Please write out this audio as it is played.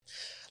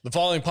The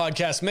following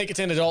podcast may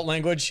contain adult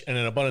language and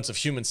an abundance of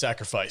human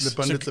sacrifice. The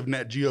abundance of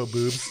Nat Geo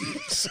boobs.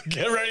 So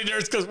get ready,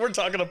 nerds, because we're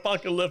talking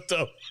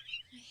Apocalypto.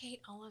 I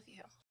hate all of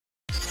you.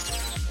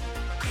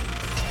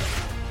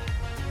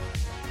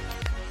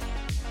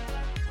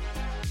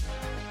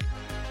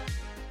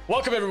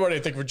 Welcome, everybody.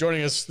 Thank you for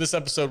joining us this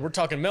episode. We're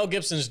talking Mel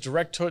Gibson's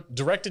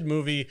directed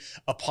movie,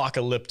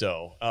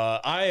 Apocalypto.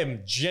 I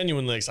am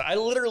genuinely excited. I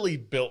literally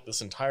built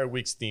this entire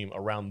week's theme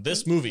around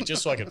this movie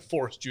just so I could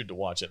force Jude to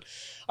watch it.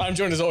 I'm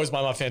joined, as always,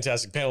 by my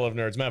fantastic panel of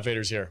nerds. Matt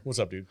Vader's here. What's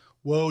up, dude?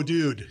 Whoa,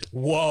 dude.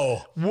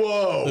 Whoa.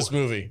 Whoa. This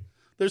movie.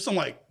 There's some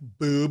like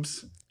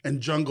boobs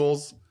and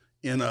jungles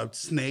and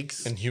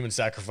snakes. And human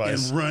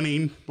sacrifice. And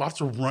running.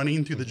 Lots of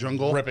running through the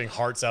jungle. Ripping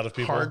hearts out of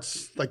people.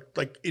 Hearts,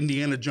 like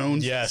Indiana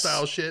Jones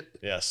style shit.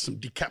 Yes. Some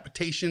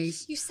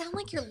decapitations. You sound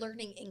like you're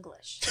learning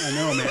English. I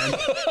know, man.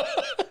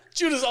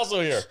 Jude is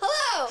also here.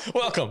 Hello.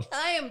 Welcome.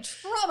 I am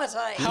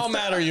traumatized. How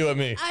mad are you at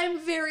me?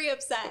 I'm very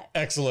upset.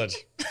 Excellent.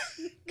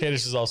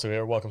 Kadish is also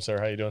here. Welcome,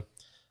 Sarah. How you doing?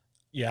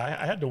 Yeah,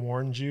 I had to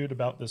warn Jude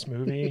about this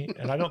movie,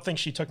 and I don't think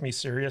she took me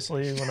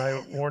seriously when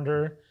I warned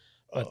her.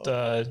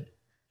 But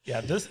yeah,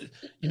 this,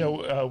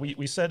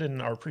 we said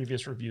in our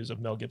previous reviews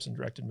of Mel Gibson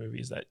directed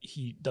movies that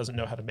he doesn't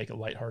know how to make a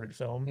lighthearted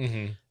film.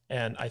 Mm-hmm.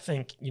 And I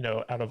think,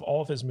 out of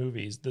all of his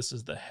movies, this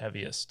is the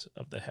heaviest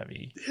of the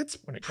heavy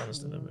when it comes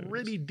to the movies.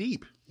 Pretty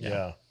deep.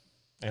 Yeah.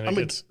 And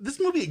this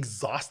movie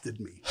exhausted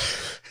me.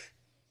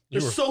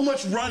 There's so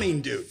much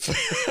running, dude.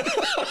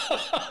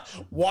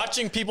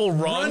 Watching people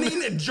run.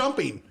 Running and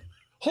jumping.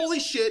 Holy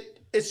shit.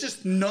 It's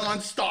just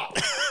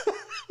nonstop.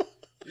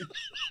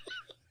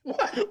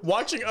 What?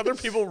 Watching other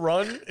people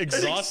run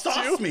exhausts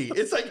you? Me.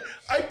 It's like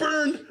I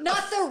burned.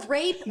 Not the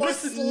rape or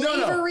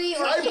slavery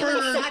or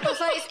human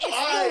sacrifice.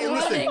 It's the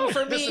running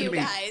for me, you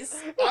guys.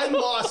 I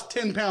lost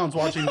 10 pounds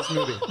watching this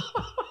movie.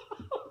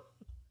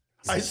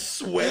 I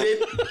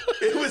sweated.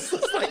 It was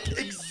just like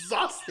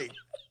exhausting.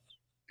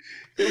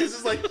 It was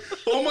just like,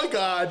 oh my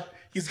God,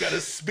 he's got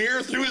a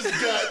spear through his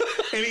gut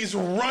and he's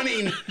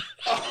running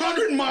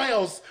 100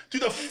 miles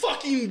through the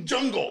fucking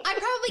jungle. I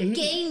probably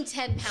gained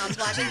 10 pounds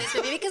watching this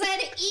movie because I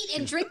had to eat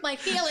and drink my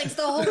feelings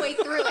the whole way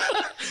through it.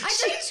 I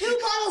drank 2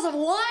 bottles of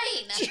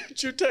wine.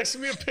 Jude texted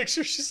me a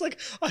picture. She's like,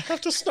 I have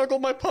to snuggle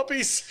my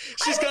puppies.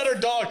 She's got her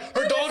dog.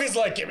 Her dog is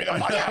like, give me the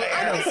fuck out of here.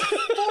 I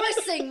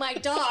was forcing my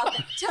dog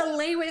to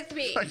lay with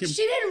me. She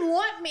didn't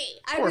want me.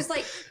 I was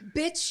like,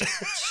 bitch,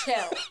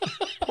 chill.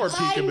 Poor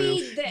I peekaboo.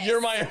 need this.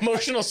 You're my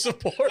emotional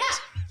support.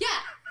 Yeah.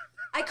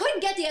 I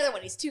couldn't get the other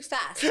one. He's too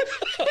fast.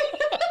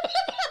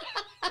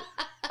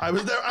 I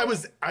was there.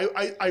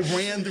 I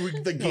ran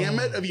through the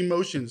gamut of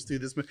emotions through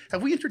this movie.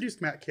 Have we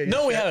introduced Matt Kadish?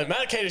 No, we haven't.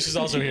 Matt Kadish is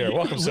also here.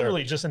 Welcome, sir.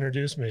 Literally just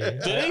introduced me.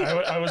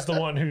 I was the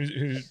one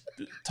who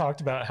talked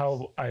about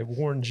how I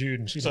warned Jude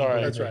and she didn't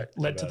believe that's me. right.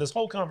 Led to this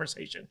whole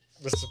conversation.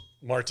 This is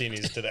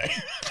martinis today.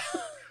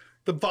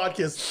 The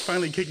podcast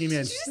finally kicking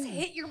in. Did you just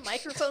hit your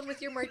microphone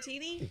with your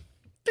martini?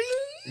 Ding.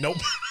 Nope.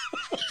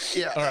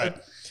 Yeah. All right.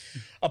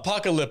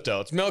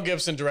 Apocalypto. It's Mel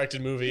Gibson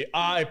directed movie.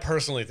 I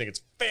personally think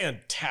it's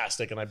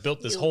fantastic, and I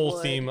built this whole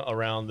theme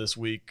around this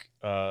week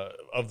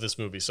of this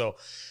movie. So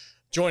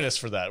join us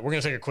for that. We're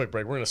gonna take a quick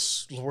break. We're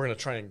gonna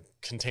try and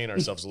contain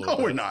ourselves a little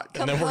bit. No, we're not.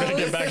 And then we're gonna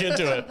get back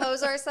into it.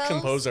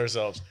 Compose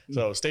ourselves.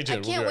 So stay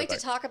tuned. I can't wait to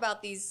talk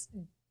about these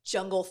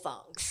jungle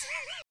thongs.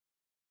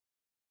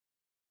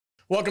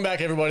 Welcome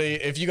back, everybody.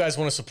 If you guys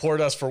want to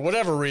support us for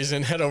whatever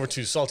reason, head over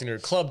to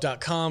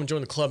saltynerdclub.com, join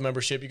the club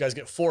membership. You guys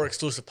get 4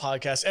 exclusive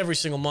podcasts every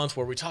single month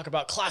where we talk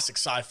about classic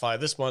sci-fi.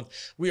 This month,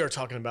 we are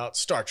talking about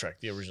Star Trek,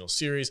 the original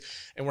series,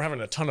 and we're having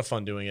a ton of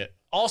fun doing it.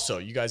 Also,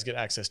 you guys get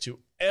access to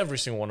every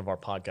single one of our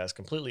podcasts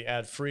completely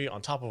ad-free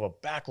on top of a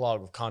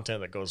backlog of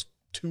content that goes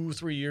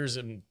 2-3 years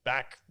and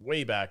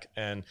way back,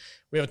 and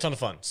we have a ton of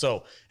fun.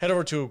 So head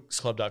over to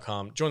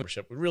club.com, join the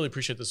membership. We really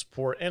appreciate the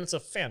support, and it's a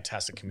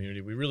fantastic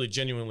community. We really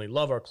genuinely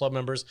love our club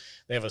members.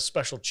 They have a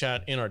special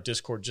chat in our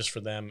Discord just for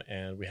them,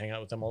 and we hang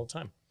out with them all the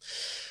time.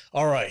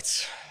 All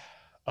right,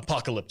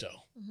 Apocalypto.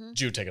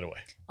 Jude, take it away.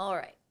 All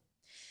right.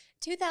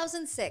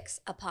 2006,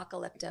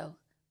 Apocalypto.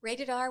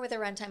 Rated R with a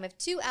runtime of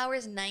 2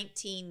 hours,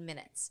 19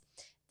 minutes.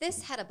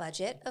 This had a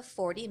budget of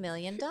 $40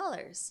 million.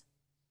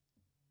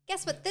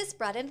 Guess what this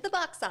brought into the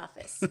box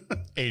office?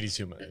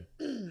 82 million.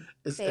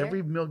 Is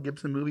every Mel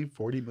Gibson movie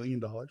 $40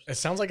 million? It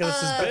sounds like that's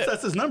his bit.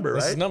 That's his number, right?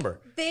 That's his number.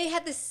 They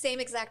had the same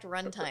exact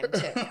runtime,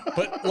 too.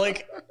 But,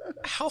 like,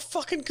 how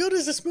fucking good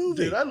is this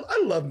movie? Dude, I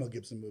love Mel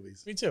Gibson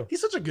movies. Me too.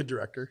 He's such a good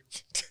director.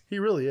 He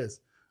really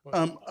is.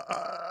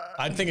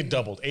 I think it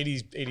doubled.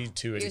 80,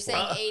 82, 84. You're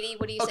saying 80?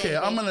 What are you saying? Okay,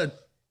 I'm going to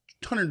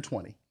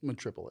 120. I'm going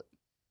to triple it.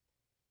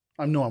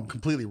 I know I'm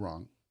completely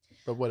wrong,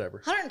 but whatever.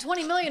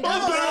 $120 million.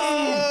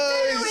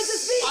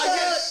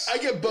 I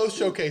get both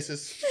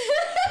showcases.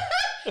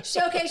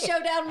 Showcase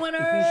Showdown winner.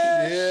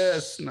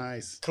 Yes,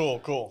 nice.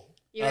 Cool.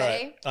 You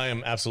ready? Right. I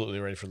am absolutely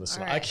ready for this.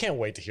 All I right. can't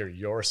wait to hear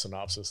your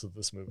synopsis of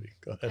this movie.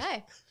 Go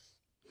ahead.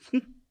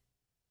 Okay.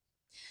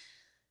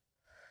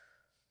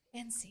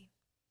 And scene.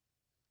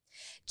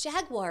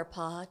 Jaguar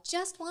Paw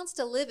just wants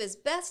to live his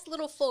best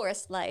little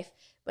forest life,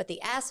 but the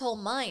asshole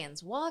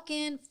Mayans walk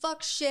in,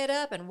 fuck shit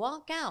up, and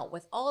walk out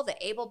with all the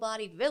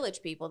able-bodied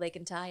village people they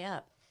can tie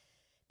up.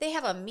 They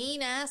have a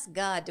mean-ass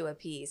god to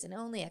appease, and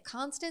only a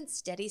constant,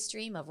 steady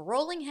stream of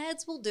rolling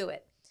heads will do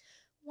it.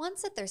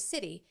 Once at their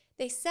city,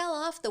 they sell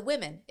off the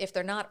women, if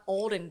they're not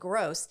old and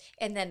gross,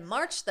 and then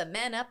march the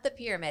men up the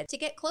pyramid to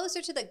get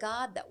closer to the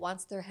god that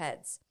wants their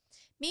heads.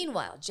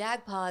 Meanwhile,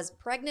 Jagpaw's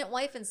pregnant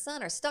wife and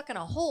son are stuck in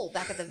a hole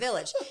back at the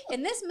village,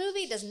 and this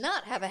movie does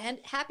not have a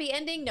happy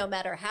ending no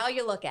matter how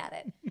you look at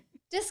it.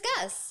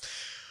 Discuss.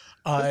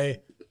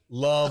 I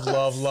love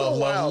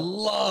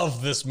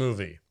this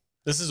movie.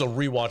 This is a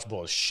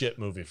rewatchable as shit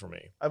movie for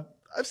me. I've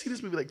seen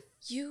this movie like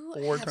You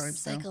 4 have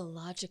times now.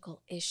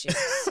 psychological issues.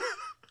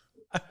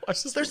 I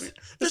watch this movie.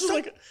 This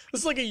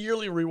is like a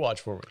yearly rewatch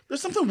for me.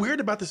 There's something weird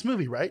about this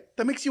movie, right?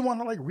 That makes you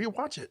want to like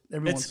rewatch it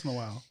every once in a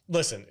while.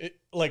 Listen,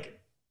 I'm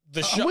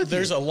with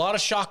there's you. a lot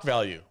of shock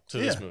value to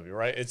this movie,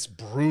 right? It's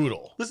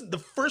brutal. Listen, the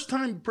first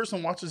time a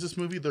person watches this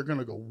movie, they're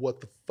gonna go, "What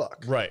the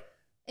fuck?" Right.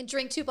 And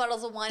drink 2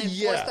 bottles of wine and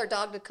Yeah. force their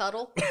dog to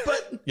cuddle.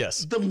 But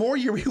Yes. the more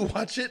you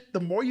rewatch it, the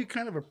more you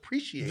kind of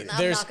appreciate it.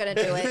 I'm not going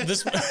to do it.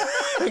 This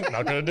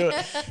not gonna do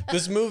it.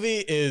 This movie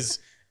it's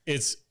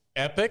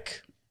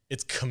epic,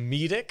 it's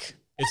comedic,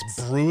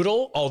 it's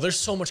brutal. Oh, there's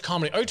so much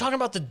comedy. Are you talking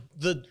about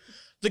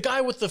the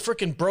guy with the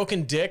freaking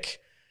broken dick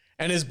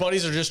and his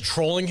buddies are just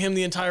trolling him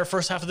the entire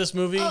first half of this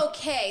movie?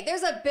 Okay,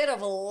 there's a bit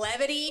of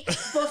levity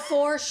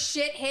before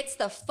shit hits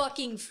the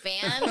fucking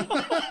fan.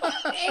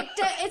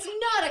 It's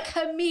not a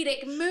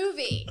comedic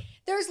movie.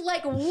 There's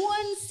like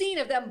one scene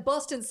of them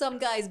busting some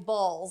guy's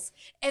balls,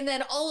 and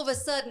then all of a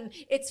sudden,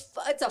 it's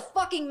a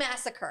fucking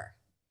massacre.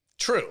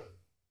 True.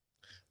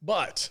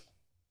 But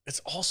it's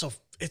also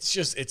it's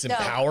No.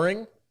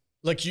 empowering.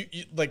 Like you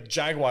like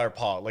Jaguar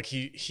Paw, like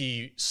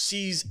he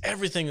sees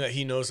everything that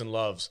he knows and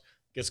loves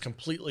gets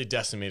completely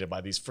decimated by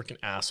these freaking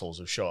assholes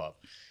who show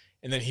up.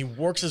 And then he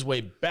works his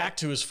way back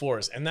to his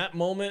forest. And that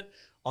moment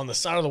on the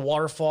side of the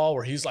waterfall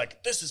where he's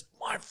like, "This is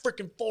my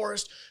freaking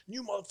forest.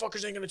 You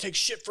motherfuckers ain't gonna take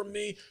shit from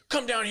me.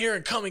 Come down here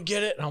and come and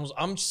get it." And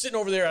I'm sitting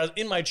over there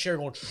in my chair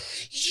going,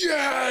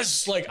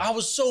 "Yes!" Like I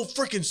was so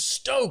freaking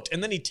stoked.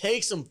 And then he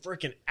takes him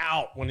freaking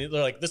out when they're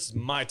like, "This is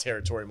my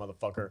territory,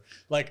 motherfucker."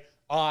 Like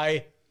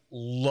I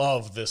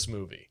love this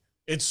movie.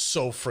 It's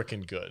so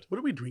freaking good. What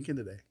are we drinking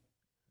today?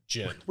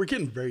 Gin. We're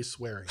getting very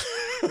sweary.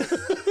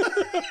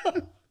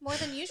 More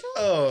than usual?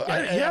 Oh,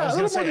 I was a gonna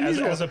little say, more than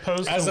usual. as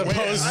opposed As to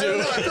opposed I don't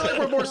know, to I feel like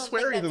we're more I don't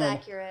sweary think than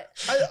that's them.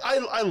 accurate.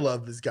 I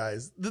love these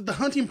guys. The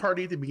hunting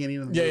party at the beginning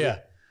of the movie. yeah.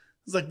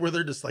 It's like where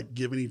they're just like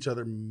giving each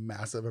other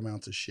massive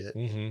amounts of shit,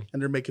 and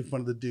they're making fun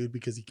of the dude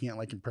because he can't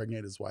like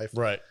impregnate his wife.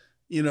 Right.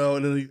 You know,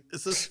 and then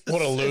it's just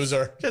What a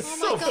loser. It's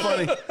Oh so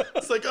my God. funny.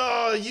 It's like,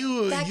 oh,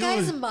 That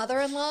guy's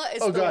mother-in-law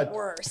is Oh, the God.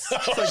 worst.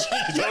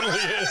 He totally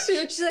is.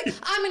 She's like,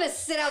 "I'm gonna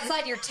sit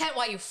outside your tent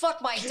while you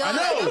fuck my daughter.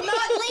 know. I'm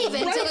not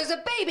leaving until Right. there's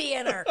a baby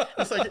in her."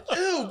 It's like,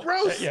 ew,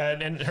 gross. yeah,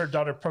 and her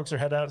daughter pokes her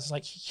head out. It's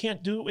like, he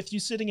can't do it with you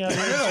sitting out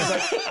here. She's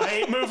like, I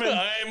ain't moving.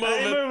 I ain't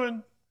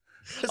moving.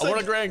 It's I like,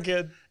 want a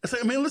grandkid. it's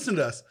like, I mean, listen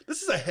to us.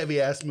 This is a heavy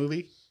ass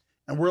movie,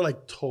 and we're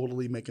like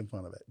totally making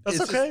fun of it. That's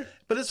It's okay.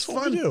 but it's That's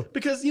what we fun do.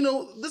 because you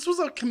know this was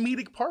a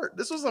comedic part.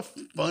 This was a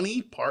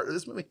funny part of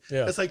this movie.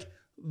 Yeah. It's like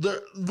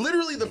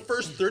literally the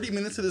first 30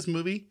 minutes of this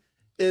movie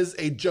is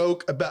a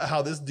joke about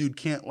how this dude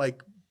can't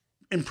like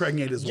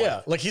impregnate his wife.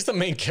 Yeah, like he's the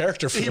main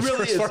character for He the really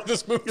first is. part of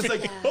this movie. It's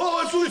like,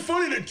 oh, it's really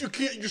funny that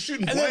you're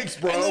shooting And then- blanks,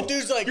 bro. and the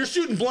dude's like- you're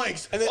shooting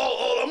blanks. and then-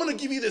 oh, I'm gonna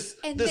give you this,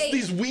 And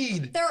these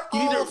weed. They're You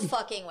need all to-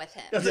 fucking with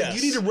him. It's like, Yes.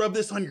 you need to rub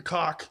this on your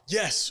cock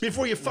yes,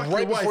 before you fuck right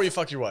your wife. before you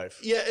fuck your wife.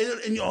 Yeah,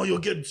 and you'll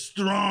get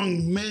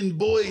strong men,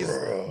 boys,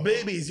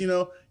 babies, you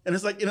know. And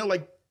it's like, you know,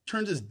 like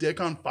turns his dick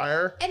on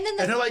fire. And then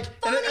the they're like,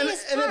 and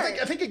funniest I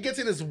part- think it gets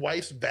in his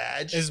wife's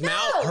vag. His No,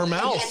 mouth, her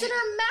mouth. It's in her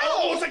mouth.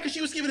 Oh, it's like 'cause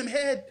she was giving him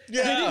head.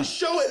 Yeah. They Yeah. didn't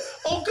show it.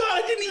 Oh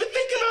God, I didn't even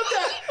think about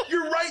that.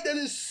 You're right. That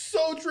is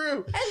so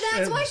true. And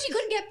that's why she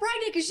couldn't get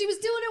pregnant, because she was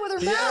doing it with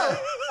her Yeah.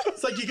 mouth.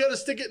 It's like you got to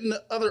stick it in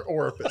the other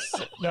orifice.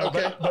 No,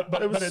 Okay.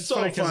 but It was it's so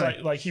funny because funny.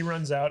 like he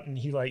runs out and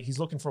he's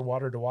looking for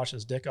water to wash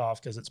his dick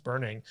off because it's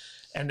burning,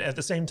 and at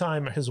the same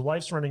time his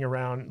wife's running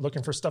around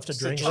looking for stuff to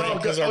drink. Oh,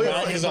 Because God. her Oh, yeah.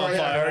 mouth is on Yeah.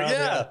 fire. Yeah.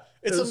 Yeah,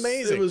 it's It was-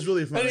 amazing. it was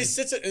really funny. And he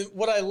sits.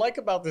 What I like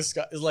about this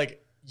guy is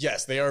like,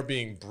 yes, they are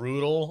being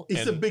brutal.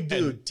 He's a big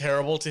dude. and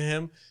terrible to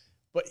him,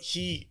 but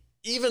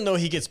even though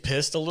he gets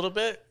pissed a little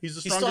bit, He's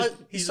the he still, strongest-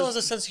 he he's still the- has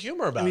a sense of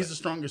humor about And it. he's the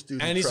strongest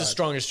dude. in And he's the tribe.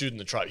 strongest dude in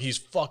the tribe. He's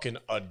fucking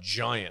a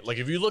giant. Like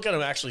if you look at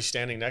him actually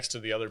standing next to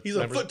the other, He's a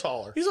members, foot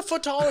taller. He's a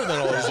foot taller than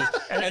all these.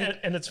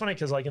 And it's funny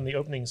because like in the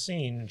opening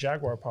scene,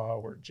 Jaguar Paw,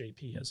 or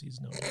JP as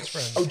he's known to his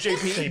friends. Oh,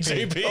 JP.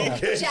 JP.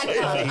 Okay.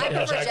 Jackpot.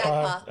 I prefer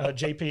Jackpot.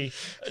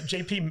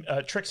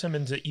 JP tricks him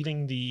into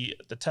eating the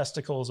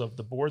testicles of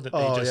the boar that they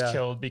Oh, just yeah.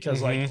 killed because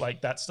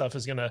like that stuff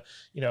is gonna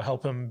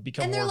help him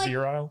become And they're more like,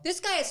 virile. "This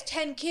guy has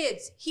 10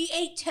 kids. He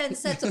ate 10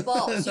 sets of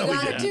balls. You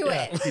gotta do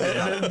it.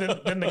 And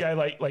then the guy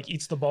like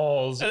eats the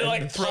balls And it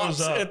like throws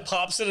pops, up. it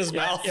pops in his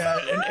mouth. Yeah,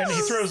 and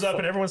he throws up,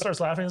 and everyone starts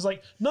laughing. It's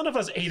like, none of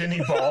us ate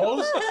any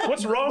balls.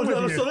 What's wrong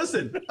with you? So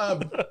listen,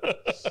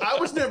 I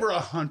was never a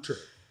hunter.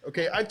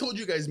 Okay, I told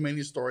you guys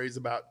many stories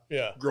about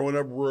growing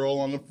up rural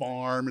on the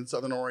farm in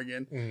Southern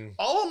Oregon.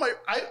 All of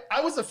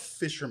I was a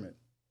fisherman.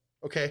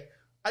 Okay,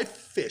 I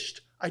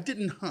fished. I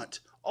didn't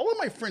hunt. All of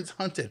my friends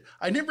hunted.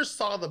 I never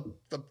saw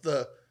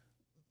the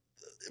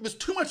it was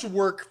too much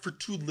work for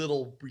too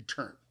little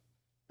return.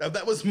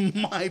 That was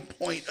my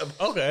point of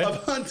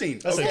hunting.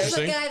 That's There's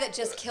a guy that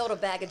just killed a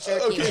bag of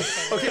jerky.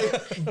 Okay.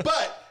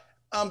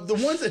 But the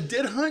ones that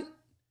did hunt,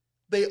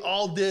 they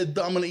all did.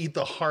 I'm gonna eat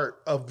the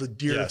heart of the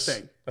deer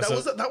thing. That's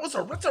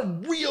a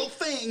real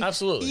thing.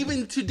 Absolutely.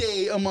 Even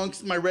today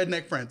amongst my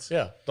redneck friends.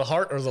 Yeah, the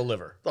heart or the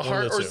liver. The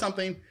heart or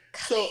something.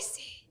 So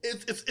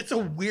it's a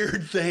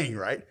weird thing,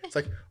 right? It's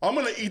like, I'm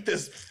gonna eat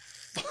this.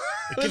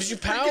 It gives you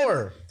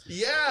power.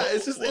 Yeah,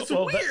 it's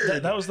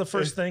weird. That was the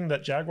first thing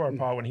that Jaguar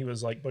Paw, when he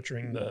was like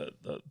butchering the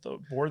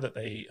boar that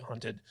they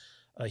hunted,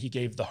 he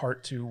gave the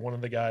heart to one of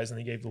the guys, and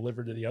he gave the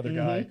liver to the other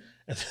guy,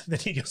 and then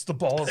he gets the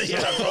balls.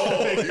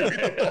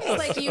 It's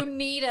like, you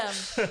need them.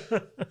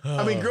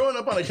 I mean, growing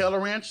up on a cattle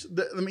ranch,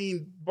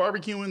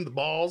 barbecuing the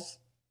balls,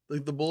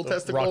 like the bull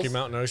testicles, Rocky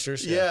Mountain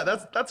oysters. Yeah,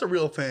 that's a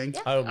real thing.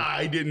 Yeah.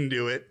 I didn't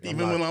do it.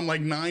 Even when I'm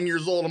like 9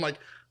 years old, I'm like,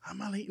 I'm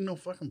not eating no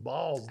fucking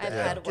balls, Dad. I've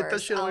had Get that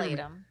worse. shit I'll away eat from me.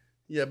 them.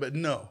 Yeah, but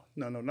no,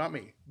 not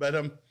me. But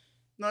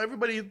no,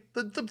 everybody,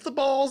 the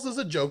balls is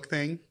a joke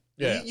thing.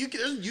 Yeah, you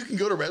can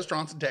go to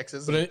restaurants in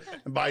Texas and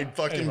buy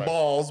fucking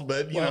balls,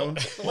 but you know,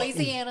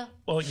 Louisiana.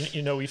 Well,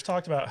 we've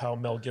talked about how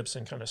Mel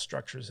Gibson kind of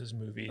structures his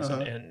movies,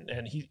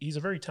 and he's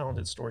a very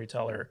talented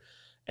storyteller.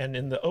 And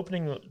in the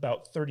opening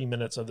about 30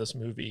 minutes of this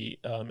movie,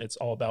 it's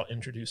all about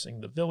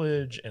introducing the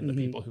village and the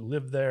people who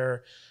live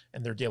there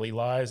and their daily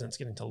lives, and it's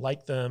getting to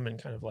like them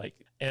and kind of like,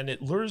 and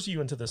it lures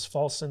you into this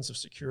false sense of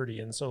security.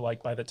 And so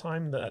like by the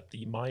time that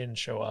the Mayans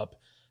show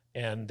up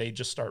and they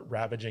just start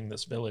ravaging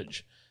this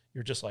village,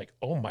 you're just like,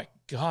 oh my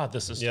God,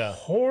 this is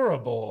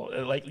horrible.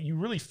 Like, you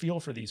really feel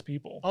for these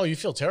people. Oh, you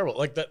feel terrible.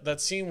 Like that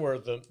scene where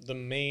the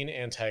main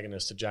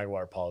antagonist to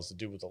Jaguar Paw is the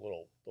dude with the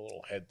little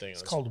head thing.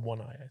 It's called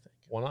One Eye, I think.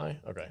 One Eye?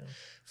 Okay. Yeah.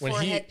 When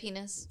Forehead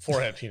penis.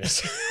 Forehead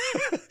penis.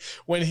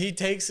 When he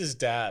takes his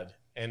dad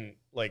and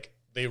like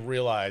they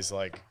realize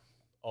like,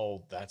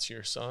 oh, that's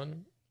your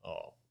son?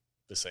 Oh,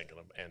 this ain't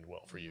gonna end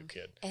well for you,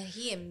 kid. And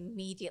he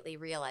immediately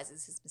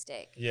realizes his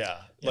mistake. Yeah.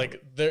 Like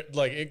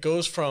it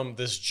goes from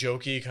this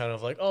jokey kind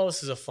of like, oh,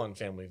 this is a fun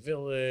family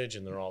village,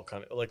 and they're all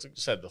kind of like you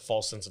said, the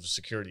false sense of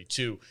security,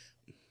 to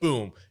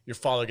boom, your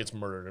father gets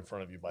murdered in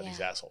front of you by these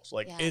assholes.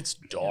 Like it's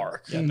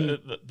dark. Yeah,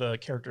 the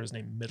character is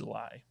named Middle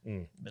Eye.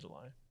 Middle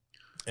Eye.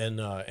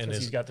 And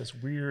he's got this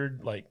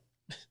weird like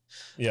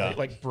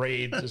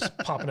braid just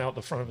popping out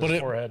the front of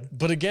his forehead.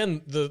 But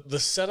again, the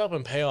setup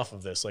and payoff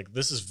of this, like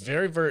this is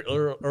very, very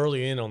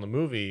early in on the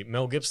movie.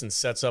 Mel Gibson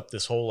sets up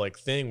this whole like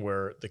thing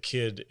where the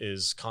kid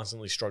is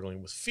constantly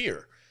struggling with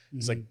fear.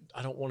 It's like,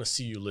 I don't want to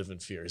see you live in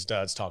fear. His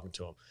dad's talking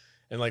to him.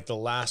 And like the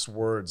last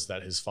words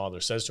that his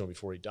father says to him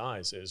before he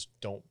dies is,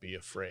 don't be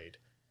afraid.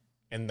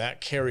 And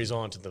that carries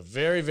on to the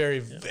very, very,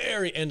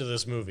 very end of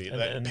this movie.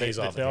 And pays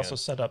off. They also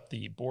set up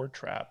the board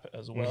trap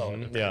as well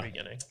in the very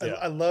beginning.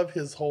 I love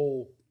his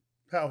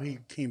how he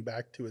came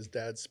back to his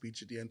dad's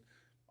speech at the end.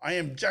 I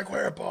am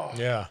Jaguar Paw.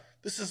 Yeah.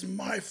 This is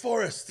my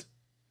forest.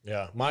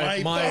 Yeah.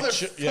 My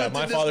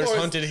father's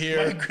hunted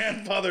here. My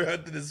grandfather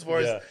hunted this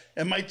forest,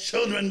 and my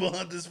children will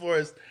hunt this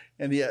forest.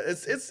 And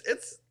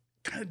it's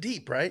kind of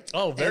deep, right?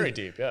 Oh, very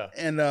deep. Yeah.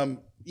 And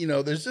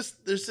there's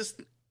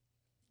just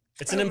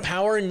it's an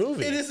empowering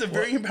movie. It is a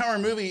very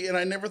empowering movie, and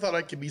I never thought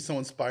I could be so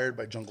inspired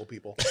by Jungle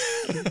People.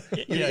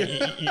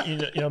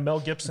 Mel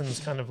Gibson's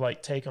kind of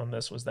like take on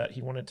this was that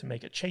he wanted to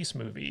make a chase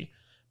movie,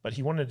 but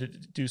he wanted to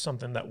do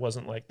something that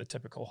wasn't like the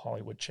typical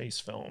Hollywood chase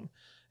film.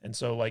 And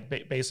so like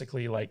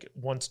basically like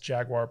once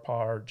Jaguar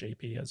Paw, or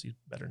JP as he's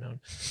better known,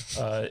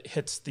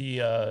 hits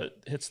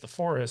the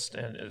forest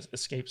and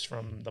escapes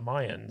from the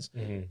Mayans,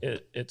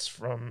 it's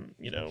from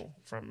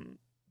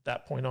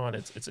that point on,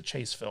 it's a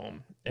chase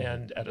film.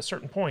 And at a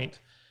certain point,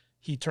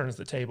 he turns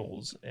the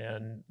tables,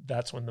 and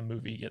that's when the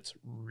movie gets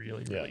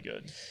really, really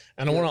good.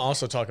 And I want to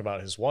also talk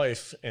about his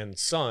wife and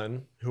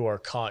son who are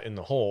caught in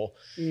the hole.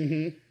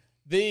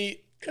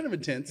 They kind of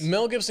intense.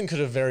 Mel Gibson could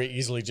have very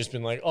easily just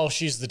been like, oh,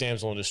 she's the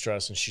damsel in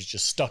distress and she's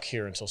just stuck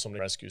here until somebody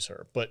rescues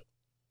her. But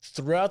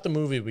throughout the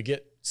movie, we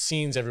get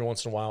scenes every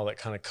once in a while that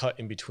kind of cut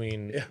in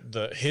between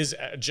his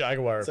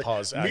Jaguar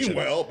Paw's action.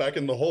 Meanwhile, back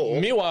in the hole,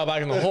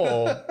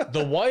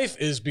 the wife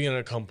is being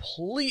a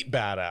complete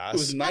badass.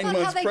 Who's 9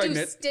 months pregnant.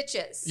 Do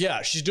stitches?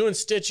 Yeah, she's doing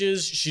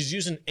stitches. She's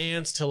using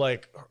ants to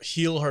like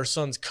heal her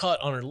son's cut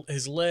on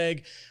his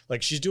leg.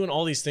 Like she's doing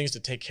all these things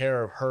to take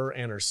care of her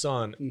and her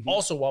son,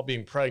 also while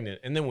being pregnant.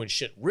 And then when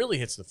shit really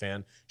hits the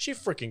fan, she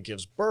freaking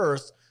gives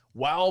birth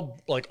while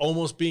like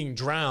almost being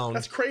drowned.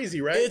 That's crazy,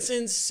 right? It's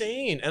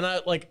insane. And I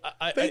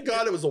thank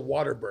God it was a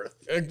water birth.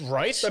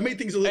 Right? That made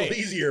things a little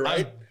easier,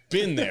 right? I've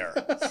been there.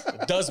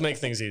 It does make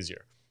things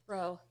easier.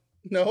 Bro,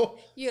 No,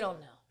 you don't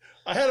know.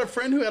 I had a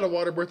friend who had a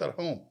water birth at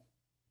home,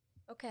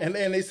 Okay. and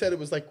they said it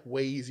was like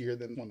way easier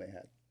than one they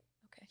had.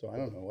 Okay. So I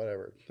don't know,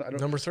 whatever. I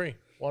don't Number 3,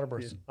 water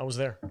births. I was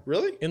there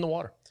really. in the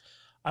water.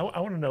 I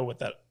want to know what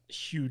that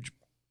huge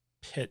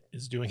pit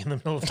is doing in the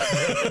middle of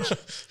that.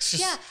 It's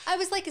just, Yeah, I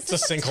was like, is it's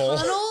a this a sinkhole.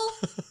 tunnel?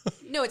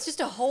 No, it's just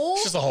a hole.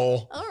 It's just a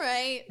hole. All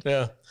right.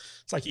 Yeah.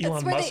 It's like That's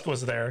Elon where Musk they-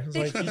 was there. It's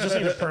like, you just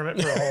need a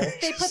permit for a hole.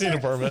 They put Seen a their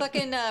permit.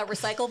 fucking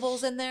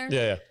recyclables in there.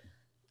 Yeah.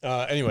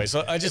 Anyway,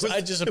 so I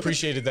just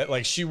appreciated that,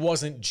 like, she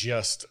wasn't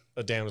just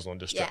a damsel in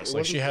distress. Yeah.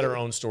 Like, she had her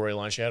own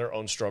storyline, she had her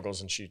own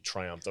struggles, and she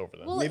triumphed over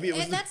them. Well, Maybe it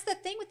was and the- that's the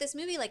thing with this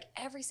movie. Like,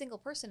 every single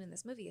person in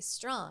this movie is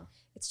strong.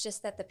 It's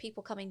just that the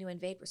people coming to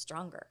invade were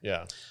stronger.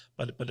 Yeah.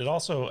 But it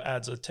also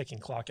adds a ticking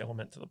clock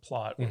element to the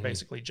plot, where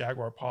basically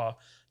Jaguar Paw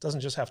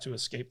doesn't just have to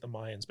escape the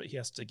Mayans, but he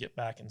has to get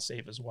back and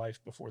save his wife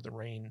before the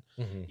rain,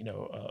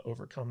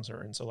 overcomes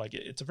her. And so, like,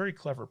 it's a very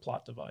clever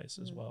plot device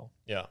as well.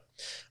 Yeah.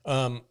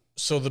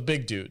 So the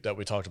big dude that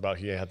we talked about,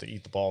 he had to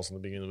eat the balls in the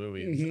beginning of the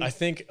movie. I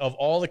think of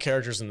all the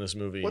characters in this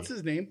movie, What's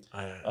his name?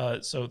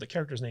 So the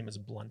character's name is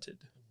Blunted.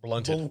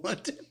 Blunted.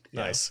 Blunted.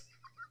 Nice.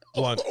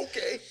 Blunt.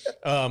 Okay,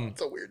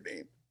 it's a weird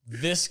name.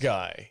 This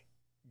guy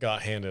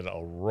got handed a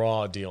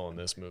raw deal in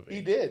this movie.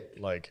 He did.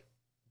 Like,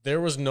 there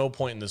was no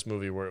point in this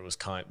movie where it was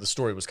kind. The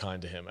story was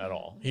kind to him at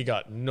all. He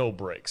got no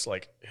breaks.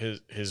 Like,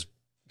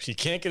 he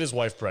can't get his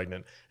wife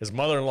pregnant. His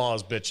mother-in-law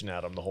is bitching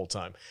at him the whole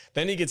time.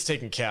 Then he gets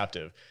taken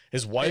captive.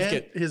 His wife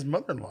And his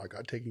mother-in-law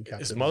got taken captive.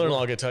 his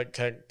mother-in-law get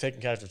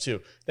taken captive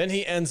too. Then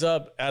he ends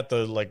up at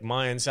the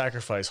Mayan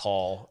sacrifice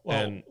hall.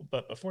 Well,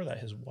 but before that,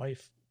 his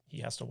wife,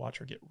 he has to watch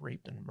her get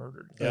raped and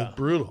murdered. Yeah.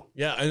 Brutal.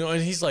 Yeah,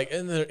 and he's like,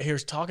 and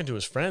he's talking to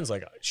his friends,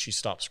 like, she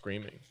stopped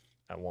screaming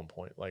at one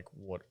point. Like,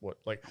 what,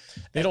 like,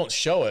 they don't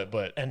show it,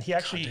 but And he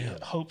actually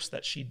hopes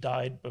that she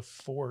died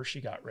before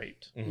she got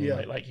raped.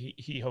 Yeah. Like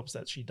he hopes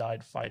that she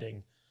died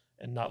fighting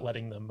and not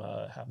letting them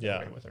have their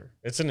way with her.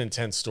 it's an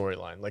intense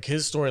storyline. Like,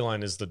 his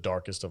storyline is the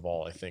darkest of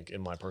all, I think,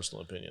 in my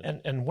personal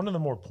opinion. And one of the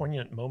more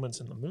poignant moments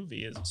in the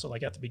movie is, so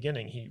like at the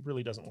beginning, he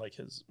really doesn't like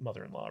his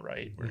mother-in-law,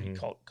 right? Where he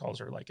calls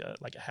her like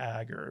a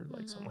hag or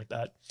like something like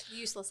that.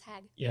 Useless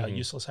hag. Yeah,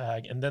 useless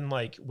hag. And then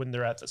like when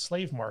they're at the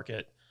slave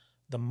market,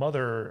 the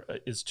mother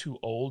is too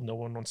old. No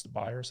one wants to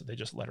buy her, so they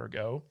just let her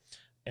go.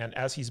 And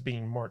as he's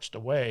being marched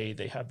away,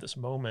 they have this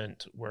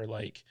moment where,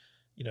 like,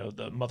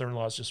 the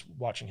mother-in-law is just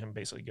watching him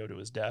basically go to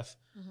his death.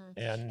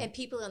 And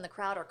people in the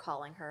crowd are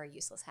calling her a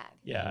useless hag.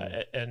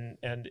 Yeah, and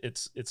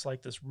it's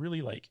like this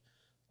really like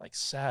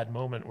sad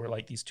moment where,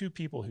 like, these two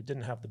people who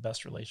didn't have the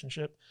best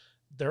relationship,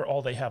 they're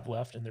all they have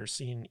left, and they're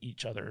seeing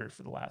each other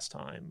for the last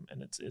time,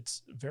 and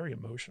it's very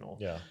emotional.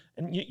 Yeah.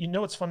 And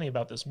what's funny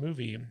about this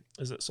movie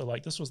is that, so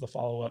like, this was the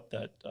follow-up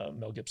that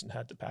Mel Gibson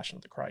had to Passion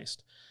of the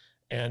Christ,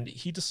 and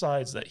he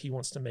decides that he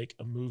wants to make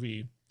a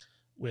movie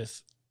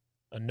with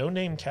a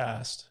no-name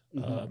cast,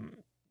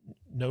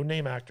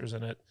 no-name actors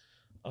in it,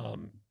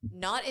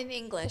 Not in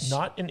English.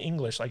 not in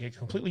English, like a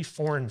completely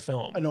foreign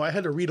film. I know. I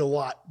had to read a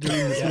lot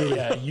during this movie.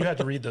 Yeah, you had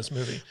to read this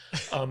movie.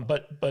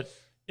 But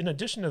in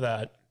addition to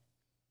that,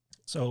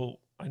 so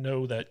I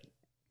know that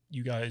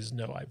you guys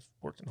know I've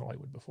worked in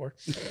Hollywood before.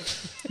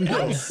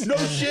 No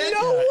shit.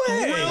 No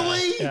way.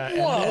 Really? Yeah, and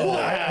Whoa.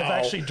 I've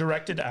actually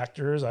directed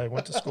actors. I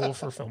went to school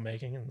for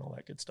filmmaking and all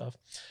that good stuff.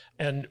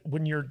 And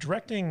when you're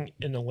directing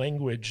in a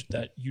language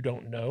that you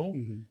don't know,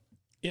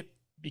 it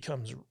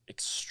becomes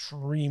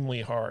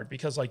extremely hard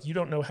because, like, you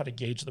don't know how to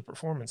gauge the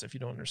performance if you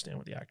don't understand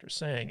what the actor's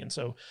saying. And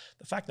so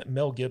the fact that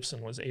Mel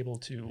Gibson was able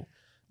to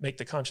make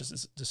the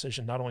conscious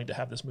decision not only to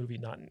have this movie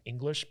not in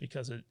English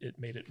because it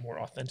made it more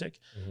authentic,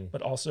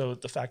 but also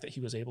the fact that he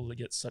was able to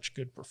get such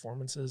good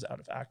performances out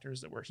of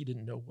actors that where he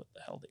didn't know what the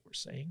hell they were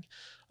saying,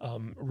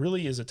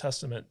 really is a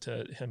testament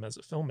to him as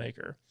a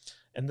filmmaker.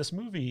 And this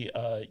movie,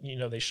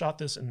 they shot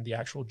this in the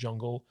actual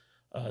jungle.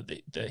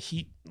 The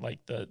heat, like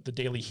the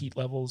daily heat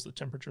levels, the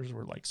temperatures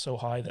were like so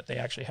high that they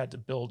actually had to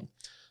build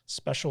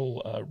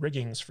special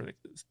riggings for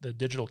the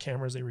digital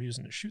cameras they were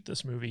using to shoot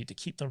this movie to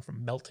keep them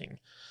from melting.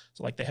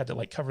 So like they had to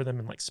like cover them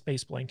in like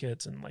space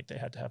blankets, and like they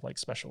had to have like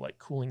special like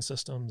cooling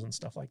systems and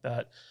stuff like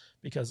that,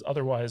 because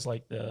otherwise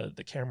like the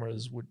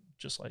cameras would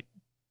just like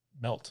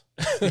melt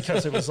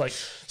because it was like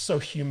so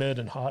humid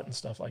and hot and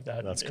stuff like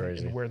that. That's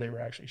crazy. in where they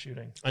were actually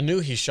shooting. I knew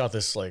he shot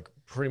this like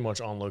pretty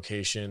much on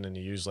location, and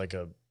he used like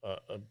a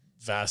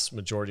vast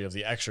majority of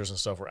the extras and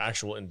stuff were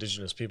actual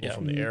indigenous people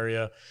from the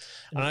area.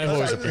 And I've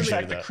always In in appreciated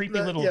fact, the that.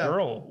 creepy little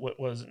girl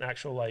was an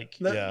actual like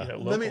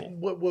local.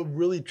 What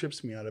really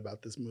trips me out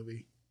about this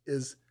movie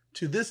is,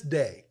 to this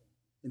day,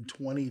 in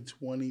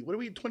 2020, what are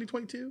we,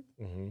 2022?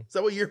 Is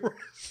that what year we're?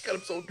 God,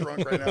 I'm so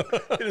drunk right now.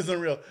 It is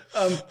unreal.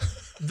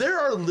 There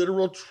are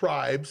literal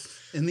tribes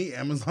in the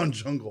Amazon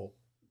jungle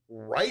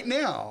right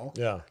now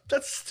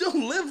that still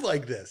live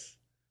like this.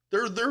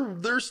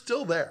 They're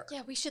still there.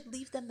 Yeah, we should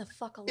leave them the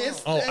fuck alone.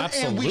 Absolutely.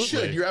 And we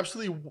should. You're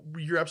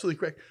absolutely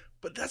correct.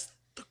 But that's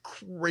the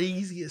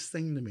craziest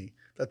thing to me,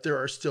 that there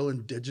are still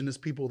indigenous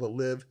people that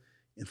live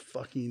in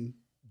fucking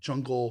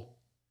jungle.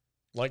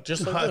 Like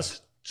just like huts.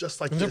 this.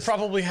 just like And they're this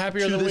probably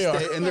happier to than we this are.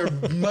 day, and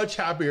they're much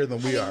happier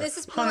than we are. This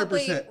is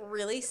probably 100%.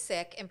 really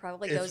sick and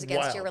probably It's goes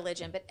against your wild.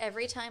 religion. But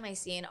every time I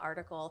see an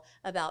article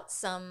about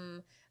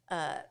some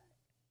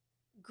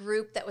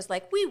group that was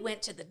like, we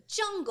went to the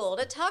jungle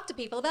to talk to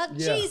people about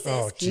Yeah. Jesus.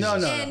 Oh, Jesus.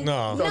 No, And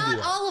No. Don't do not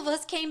that. all of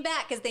us came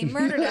back because they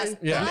murdered us.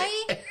 Yeah.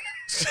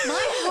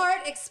 My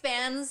heart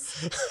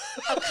expands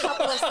a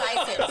couple of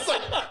sizes.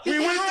 We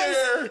went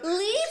there. Leave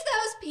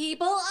those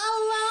people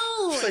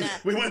alone. It's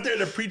like, we went there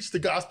to preach the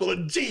gospel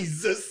of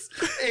Jesus,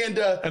 and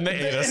And they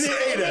ate us. And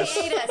they ate They us.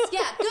 ate us.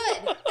 Yeah,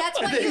 good.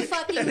 That's what you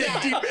fucking and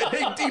get.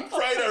 they deep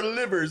fried our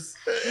livers,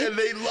 and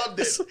they loved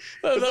it.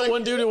 That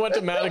one dude who went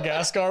to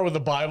Madagascar with the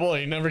Bible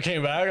and he never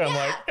came back. I'm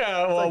like,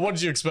 yeah, well, what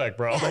did you expect,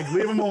 bro? Like,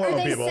 leave them Or alone,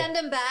 they people. send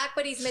him back,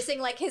 but he's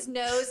missing like his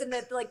nose and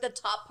the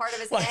top part of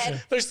his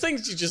head. There's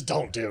things you just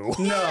don't do.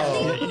 Leave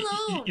No. him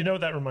alone. You know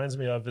what that reminds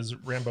me of is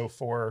Rambo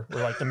 4,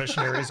 where like the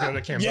missionaries go to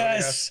Cambodia.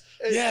 Yes.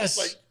 It's Yes.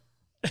 like-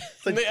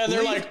 and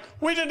they're like,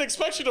 we didn't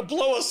expect you to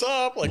blow us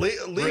up. Like,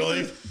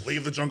 really?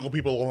 Leave the jungle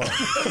people alone.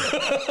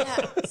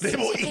 Yeah. They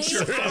will eat Stay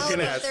your out fucking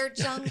of ass. their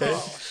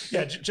jungle.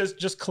 Yeah,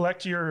 just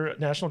collect your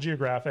National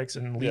Geographics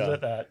and leave Yeah. it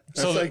at that.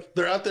 So So it's like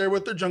they're out there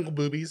with their jungle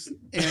boobies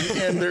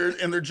and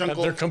their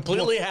jungle. they're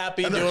completely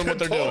happy and doing what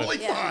they're totally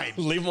doing. Yeah. fine.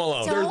 Leave them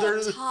alone.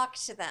 Don't talk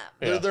to them.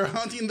 Yeah. They're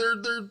hunting their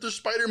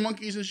spider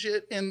monkeys and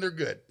shit, and they're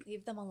good.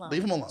 Leave them alone.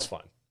 Leave them alone. It's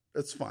fine.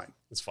 That's fine.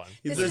 It's fine.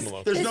 This Leave is- them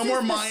alone. There's This no is more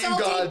the Mayan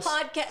Salty gods.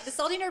 The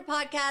Salty Nerd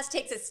Podcast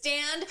takes a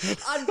stand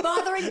on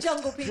bothering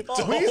jungle people.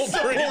 Don't We preach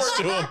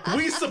to 'em.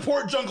 We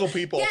support jungle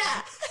people.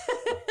 Yeah.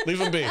 Leave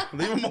them be.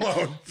 Leave them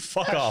alone.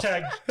 Fuck off.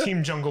 Hashtag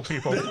Team Jungle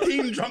People.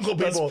 Team jungle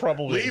That's people.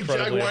 probably leave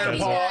incredibly Jaguar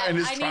offensive. Paw and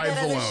his I need tribes that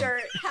as a alone.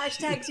 shirt.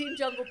 Hashtag Team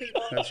Jungle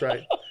People. That's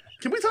right.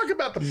 Can we talk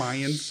about the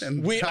Mayans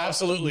and We how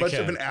absolutely much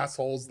can. of an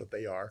assholes that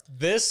they are?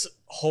 This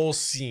whole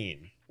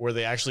scene where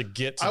they actually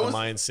get to I the was-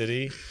 Mayan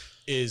city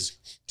is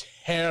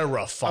I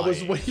terrifying.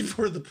 was waiting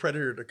for the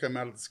predator to come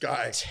out of the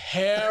sky.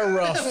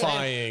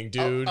 Terrifying,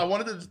 dude. I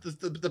wanted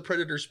the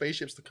predator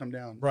spaceships to come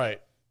down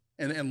Right.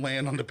 and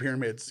land on the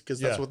pyramids because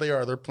that's Yeah. what they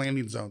are. They're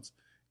planting zones,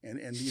 and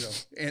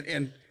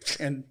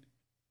and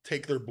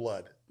take their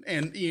blood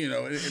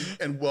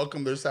and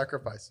welcome their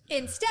sacrifice.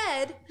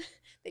 Instead,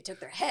 they took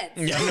their heads.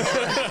 Yeah.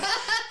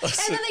 And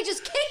then they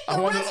just kicked the I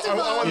wanted rest of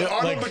them. Yeah,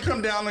 Arnold like- to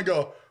come down and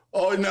go,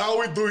 oh, now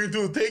we're going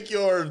to take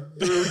your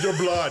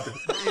blood.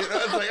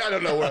 It's like, I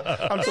don't know where.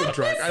 I'm so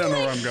drunk. I don't know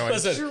where I'm going.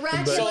 Listen,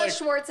 Dracula so, like-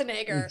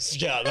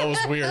 Schwarzenegger. yeah, that was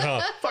weird,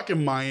 huh? Fucking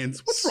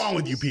Mayans. What's wrong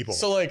with you people?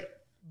 So like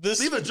this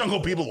Leave the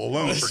jungle people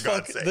alone, this, for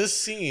God's sake. this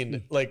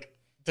scene, like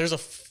there's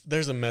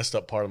a messed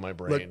up part of my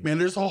brain. Look, man,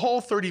 there's a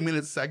whole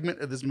 30-minute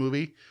segment of this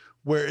movie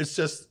where it's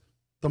just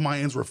the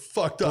Mayans were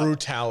fucked up.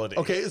 Brutality.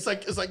 Okay, it's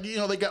like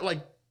they got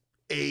like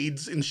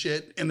AIDS and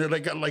shit, and they're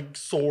like got like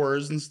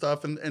sores and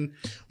stuff, and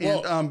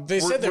Well, they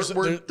said they're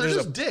there's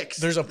just a dicks.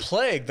 There's a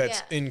plague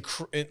that's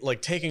Yeah.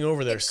 like taking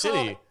over their It's city,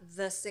 called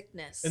the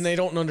sickness. and they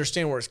don't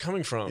understand where it's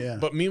coming from. Yeah.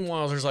 But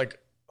meanwhile, there's like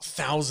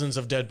thousands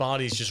of dead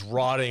bodies just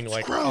rotting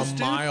like gross, a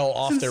dude. mile It's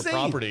off their insane.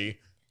 property.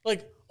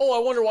 Like, oh,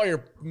 I wonder why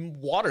your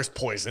water's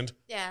poisoned.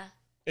 Yeah.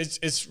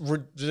 It's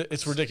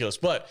ridiculous.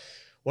 But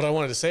what I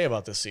wanted to say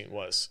about this scene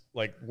was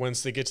like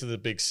once they get to the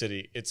big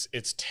city, it's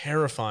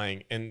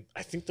terrifying, and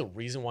I think the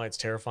reason why it's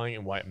terrifying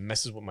and why it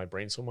messes with my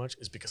brain so much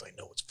is because I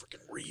know it's freaking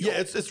real. Yeah,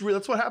 it's real.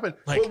 That's what happened.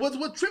 Like-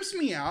 What trips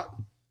me out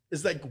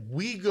is like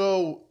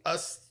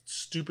us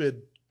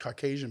stupid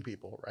Caucasian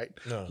people, right?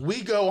 No.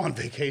 We go on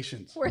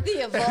vacations. We're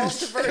the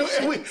evolved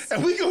version.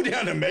 and we go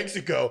down to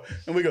Mexico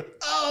and we go,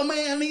 oh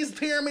man, these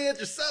pyramids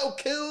are so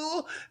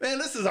cool. Man,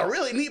 this is a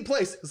really neat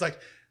place. It's like,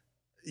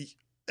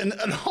 and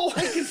all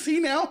I can see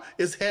now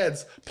is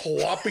heads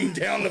plopping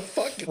down the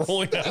fucking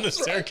Rolling down the That's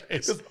right.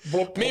 staircase. Just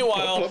blop, blop,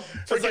 Meanwhile, blop,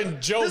 blop. It's freaking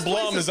like, Joe this place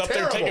Blum is up there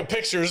terrible. taking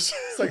pictures.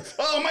 It's like,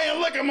 oh man,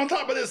 look, I'm on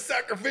top of this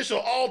sacrificial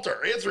altar.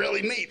 It's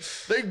really neat.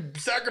 They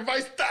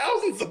sacrificed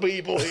thousands of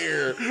people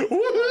here.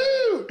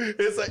 Woohoo!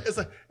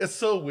 It's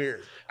so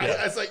weird.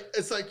 Yeah.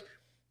 It's like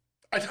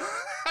I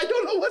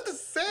don't know what to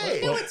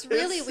say. You know what's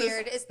really It's just-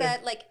 weird is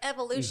that like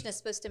evolution is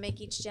supposed to make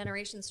each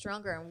generation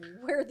stronger, and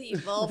we're the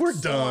evolved We're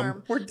dumb.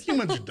 form. We're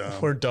humans are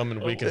dumb. We're dumb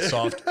and weak and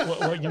soft.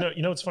 Well, you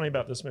know what's funny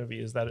about this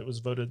movie is that it was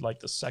voted like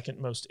the second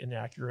most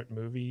inaccurate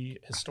movie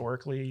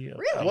historically of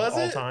Really? Was all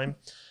it? time,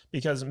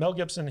 because Mel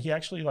Gibson he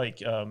actually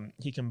like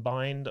he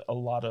combined a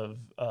lot of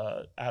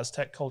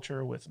Aztec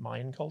culture with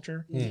Mayan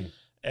culture.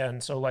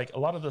 And so like a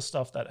lot of the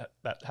stuff that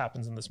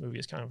happens in this movie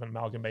is kind of an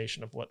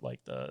amalgamation of what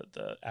like the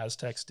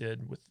Aztecs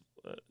did with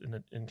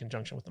in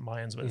conjunction with the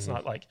Mayans, but it's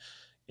not like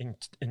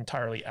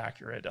entirely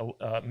accurate.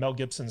 Mel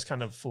Gibson's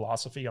kind of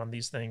philosophy on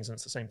these things, and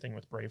it's the same thing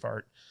with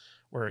Braveheart,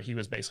 where he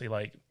was basically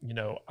like, you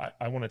know,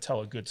 I want to tell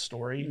a good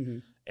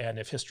story, and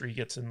if history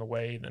gets in the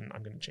way, then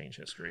I'm going to change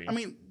history. I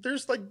mean,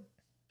 there's like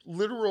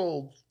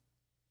literal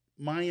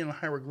Mayan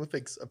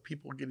hieroglyphics of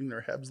people getting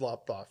their heads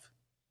lopped off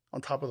on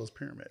top of those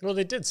pyramids. Well,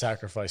 they did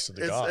sacrifice to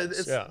the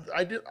gods. Yeah.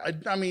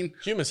 I mean,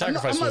 Human I'm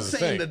sacrifice not was a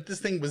saying thing. that this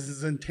thing was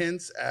as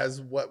intense as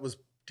what was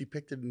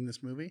depicted in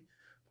this movie,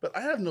 but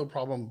I have no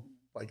problem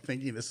like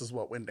thinking this is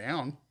what went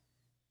down.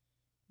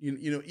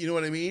 You know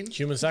what I mean?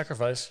 Human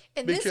sacrifice.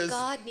 And Because this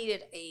god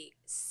needed a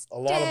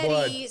lot of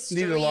blood.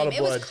 steady Needed a lot of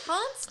stream. It blood. was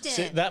constant.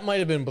 See, that might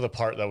have been the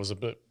part that was a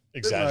bit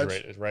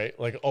exaggerated, right?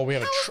 Like, oh, we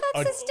have How is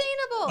that sustainable?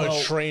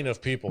 a train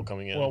of people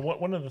coming in. Well,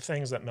 one of the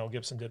things that Mel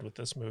Gibson did with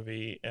this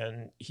movie,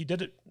 and he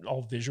did it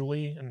all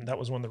visually, and that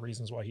was one of the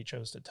reasons why he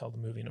chose to tell the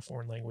movie in a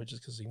foreign language, is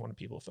because he wanted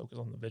people to focus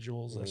on the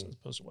visuals as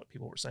opposed to what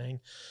people were saying.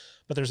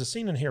 But there's a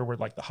scene in here where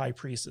like the high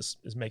priest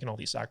is making all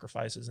these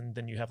sacrifices, and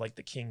then you have like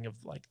the king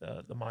of like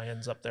the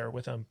Mayans up there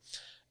with him,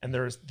 and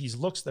there's these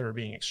looks that are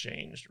being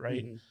exchanged,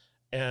 right?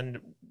 And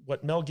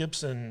what Mel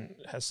Gibson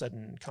has said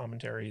in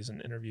commentaries and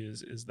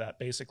interviews is that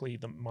basically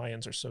the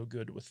Mayans are so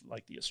good with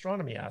like the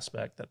astronomy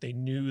aspect that they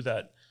knew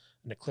that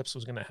an eclipse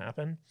was going to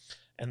happen,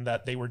 and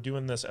that they were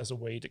doing this as a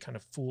way to kind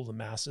of fool the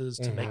masses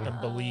to make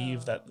them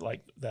believe that like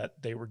that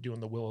they were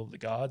doing the will of the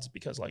gods,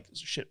 because like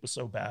shit was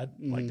so bad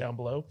like down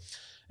below.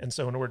 And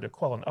so in order to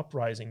quell an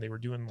uprising, they were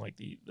doing like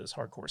this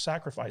hardcore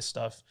sacrifice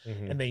stuff,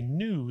 and they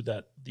knew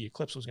that the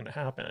eclipse was going to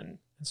happen. And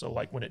so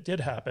like when it did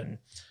happen,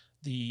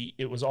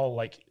 it was all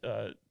like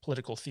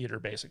political theater,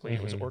 basically.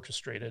 It was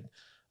orchestrated,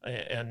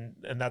 and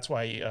that's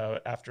why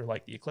after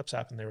like the eclipse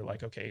happened, they were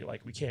like, okay,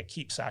 like we can't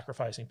keep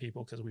sacrificing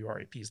people because we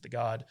already appeased the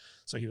god.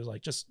 So he was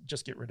like, just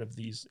get rid of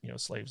these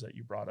slaves that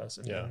you brought us,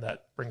 and then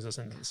that brings us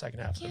into the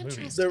second half of the movie.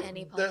 Trust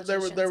any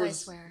politicians, I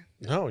swear.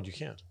 No, you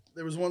can't.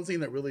 There was one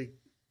scene that really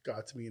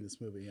got to me in this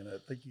movie, and I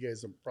think you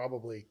guys are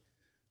probably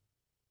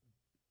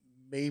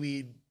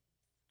maybe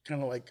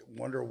kind of like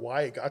wonder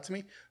why it got to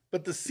me.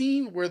 But the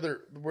scene where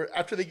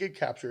after they get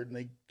captured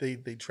and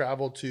they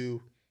travel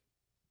to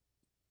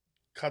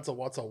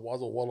Katzawatza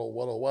Wazzle Waddle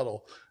Waddle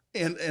Waddle,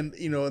 and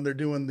they're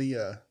doing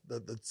the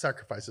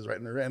sacrifices, right?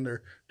 And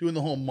they're doing the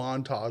whole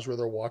montage where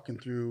they're walking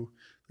through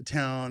the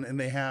town, and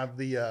they have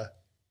the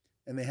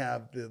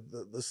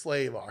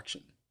slave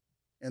auction,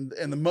 and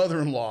the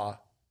mother-in-law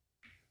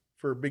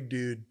for a big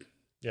dude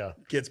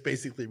gets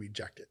basically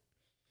rejected,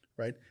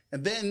 right?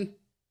 And then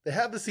they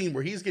have the scene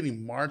where he's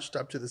getting marched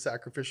up to the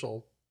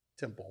sacrificial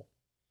temple,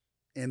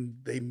 and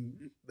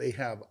they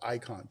have eye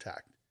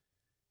contact,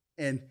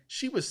 and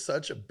she was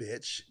such a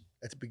bitch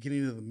at the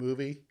beginning of the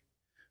movie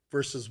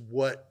versus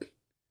what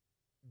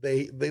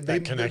they made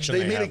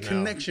a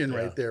connection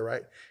right there,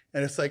 right?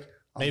 And it's like,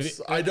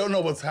 I don't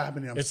know what's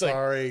happening. I'm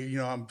sorry,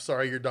 like, I'm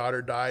sorry your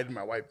daughter died and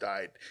my wife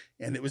died,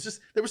 and it was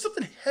just there was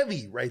something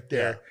heavy right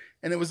there,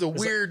 and it was a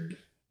weird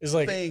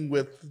thing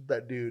with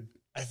that dude.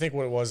 I think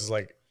what it was is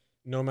like,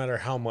 no matter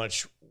how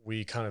much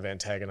we kind of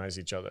antagonize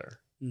each other,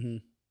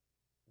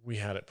 we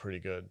had it pretty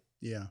good.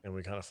 Yeah. And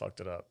we kind of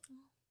fucked it up.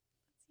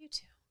 You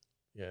too.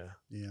 Yeah.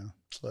 Yeah.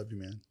 Love you,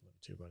 man. Love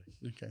you too, buddy.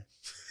 Okay.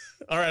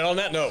 All right. On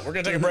that note, we're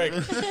going to take a break.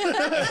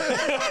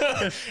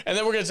 And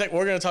then we're going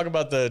to talk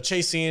about the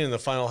chase scene in the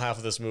final half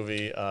of this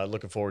movie.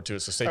 Looking forward to it.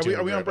 So stay tuned.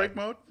 Are we on break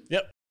mode?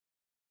 Yep.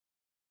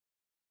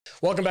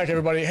 Welcome back,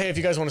 everybody. Hey, if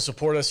you guys want to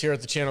support us here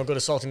at the channel, go to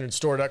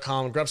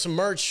saltynerdstore.com and grab some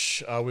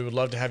merch. We would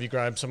love to have you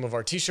grab some of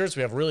our t-shirts.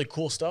 We have really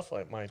cool stuff.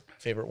 Like my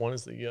favorite one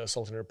is the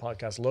Salty Nerd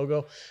Podcast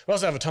logo. We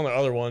also have a ton of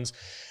other ones,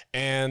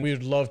 and we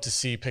would love to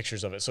see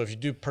pictures of it. So if you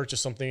do purchase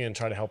something and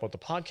try to help out the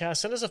podcast,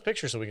 send us a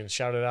picture so we can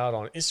shout it out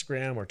on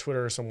Instagram or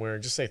Twitter or somewhere.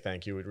 Just say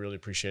thank you. We'd really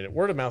appreciate it.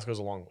 Word of mouth goes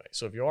a long way.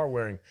 So if you are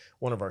wearing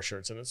one of our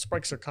shirts and it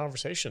sparks a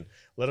conversation,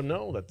 let them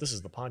know that this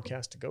is the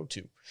podcast to go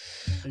to.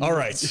 All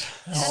right.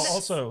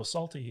 Also,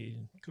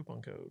 Salty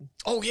coupon code.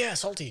 Oh, yeah,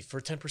 Salty for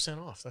 10%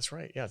 off. That's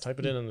right. Yeah, type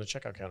it in on the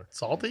checkout counter.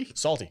 Salty?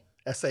 Salty.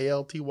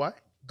 Salty?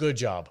 Good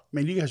job.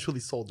 Man, you guys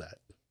really sold that.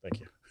 Thank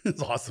you.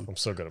 It's awesome. I'm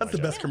so good at That's my the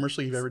job. best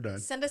commercial you've ever done.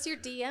 Send us your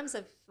DMs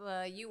of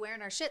you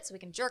wearing our shit so we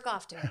can jerk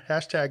off to it.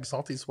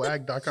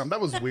 #saltyswag.com.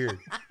 That was weird.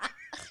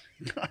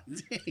 God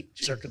dang.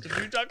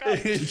 Jerkatadude.com.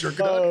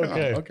 Jerkatadude.com.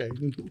 Okay.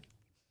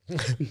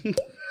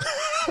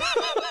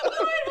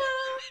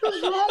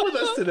 What's wrong with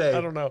us today?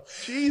 I don't know.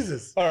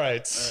 Jesus. All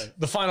right.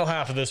 The final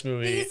half of this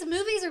movie. These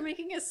movies are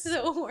making us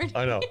so horny.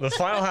 I know. The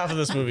final half of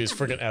this movie is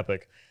freaking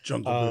epic.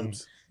 Jungle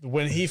boobs.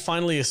 When he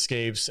finally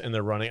escapes and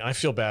they're running, I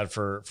feel bad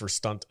for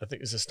Stunt. I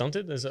think, is it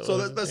Stunted? Is it, so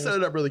let's set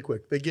it up really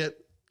quick. They get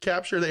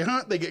captured. They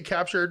hunt. They get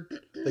captured.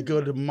 They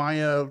go to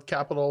Maya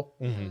capital.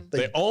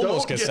 They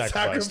almost get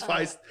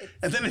sacrificed.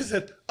 And then they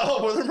said,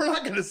 oh, well, then we're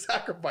not going to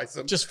sacrifice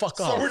them. Just fuck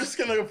off. So we're just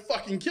going to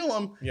fucking kill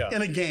them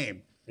in a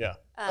game. Yeah.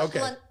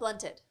 Okay.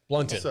 Blunted.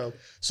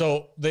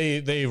 So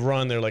they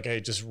run. They're like, hey,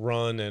 just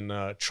run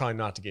and try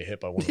not to get hit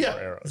by one of our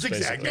arrows.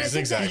 Zigzag.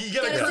 Zigzag.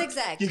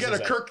 You gotta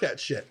Kirk that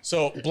shit.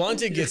 So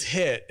Blunted gets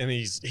hit and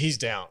he's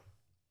down.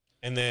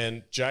 And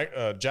then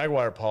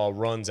Jaguar Paul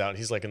runs out.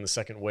 He's like in the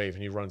second wave,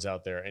 and he runs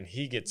out there, and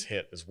he gets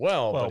hit as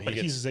well. But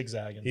he's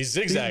zigzagging. He's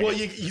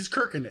zigzagging. He's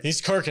kirking it.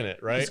 He's kirking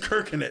it, right? He's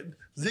kirking it.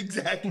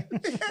 Zigzag.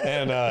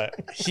 And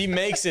he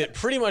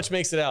pretty much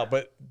makes it out.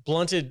 But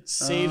Blunted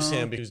saves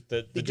him because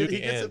the dude he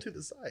gets it to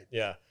the side.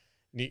 Yeah.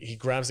 He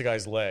grabs the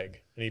guy's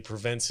leg and he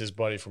prevents his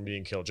buddy from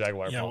being killed.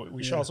 Jaguar Paw.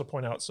 We should also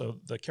point out, so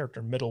the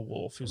character Middle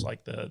Wolf, who's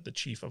like the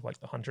chief of like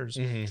the hunters,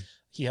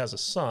 he has a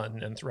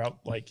son, and throughout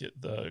like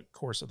the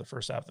course of the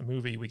first half of the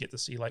movie, we get to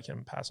see like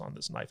him pass on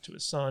this knife to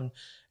his son,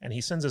 and he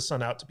sends his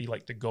son out to be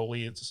like the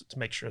goalie to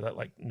make sure that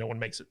like no one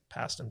makes it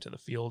past him to the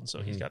field. And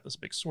so he's got this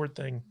big sword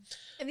thing.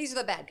 And these are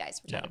the bad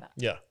guys we're talking about.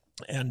 Yeah.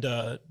 And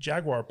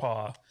Jaguar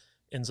Paw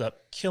ends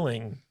up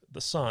killing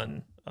the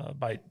son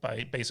by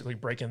basically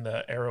breaking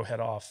the arrowhead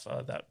off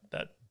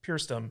that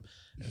pierced him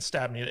and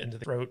stabbing it into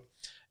the throat.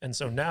 And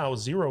so now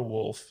Zero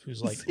Wolf,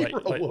 who's like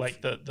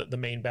the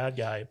main bad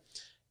guy,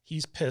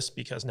 he's pissed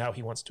because now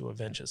he wants to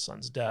avenge his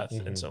son's death.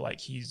 And so like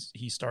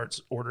he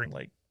starts ordering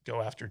like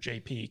go after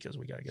JP because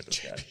we got to get this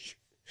guy.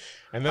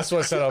 And that's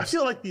what set up. I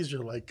feel like these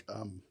are like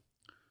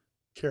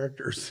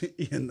characters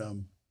in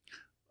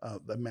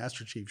the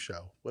Master Chief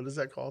show. What is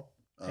that called?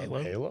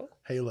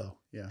 Halo.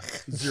 Yeah.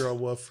 Zero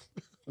Wolf,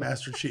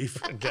 Master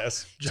Chief. I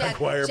guess.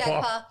 Jaguar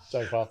Paw.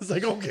 It's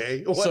like,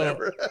 okay,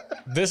 whatever. So,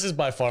 this is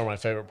by far my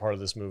favorite part of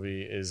this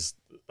movie is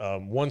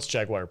once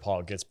Jaguar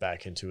Paw gets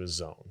back into his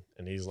zone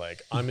and he's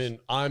like, I'm in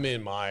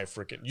my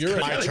freaking, you're in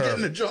my turf. Get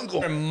in the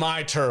jungle. You're in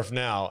my turf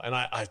now. And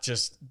I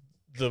just,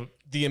 the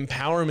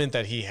empowerment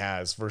that he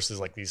has versus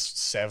like these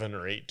 7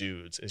 or 8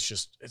 dudes,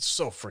 it's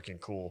so freaking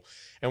cool.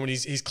 And when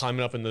he's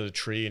climbing up into the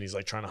tree and he's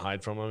like trying to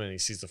hide from him and he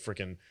sees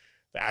the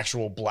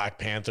actual Black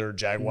Panther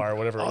Jaguar,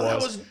 whatever it was.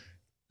 That was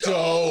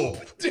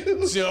dope,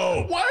 dude.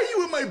 Dope. Why are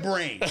you in my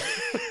brain?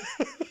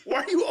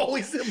 Why are you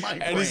always in my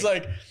brain? And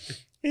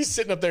he's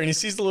sitting up there and he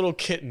sees the little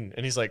kitten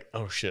and he's like,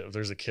 oh shit,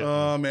 there's a kitten.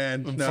 Oh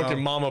man, no.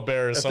 Fucking mama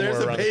bear is somewhere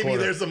there's a around baby, the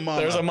corner. there's a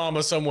mama. There's a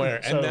mama somewhere.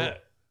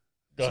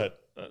 Go ahead.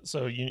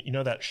 So you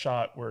know that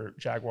shot where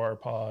Jaguar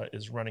Paw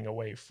is running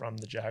away from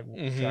the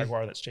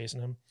jaguar that's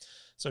chasing him.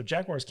 So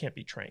jaguars can't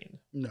be trained.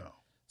 No.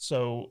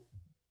 So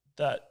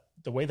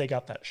the way they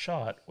got that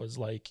shot was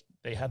like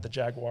they had the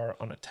jaguar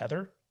on a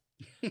tether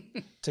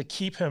to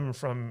keep him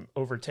from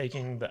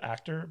overtaking the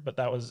actor, but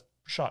that was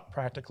shot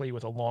practically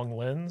with a long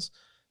lens.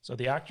 So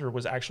the actor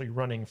was actually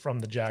running from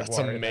the jaguar. That's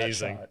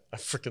amazing. I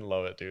freaking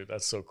love it, dude.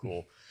 That's so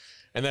cool.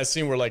 And that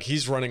scene where like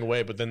he's running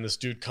away, but then this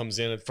dude comes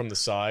in from the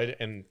side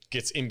and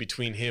gets in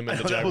between him and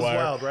the jaguar. That was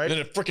wild, right? And then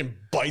it freaking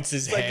bites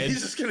his head.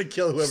 He's just gonna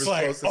kill whoever's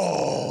closest.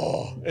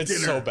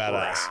 It's so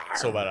badass,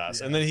 so badass.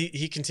 Yeah. And then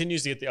he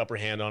continues to get the upper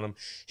hand on him.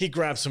 He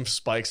grabs some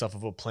spikes off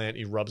of a plant.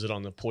 He rubs it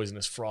on the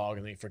poisonous frog,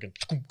 and then he freaking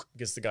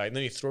gets the guy. And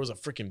then he throws a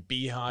freaking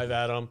beehive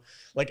at him.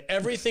 Like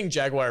everything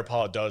Jaguar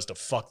Paw does to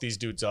fuck these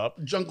dudes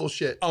up, jungle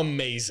shit,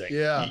 amazing.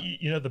 Yeah.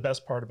 You know the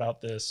best part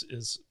about this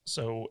is,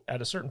 so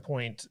at a certain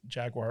point,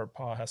 Jaguar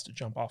Paw has to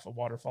jump off a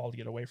waterfall to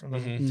get away from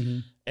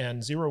them.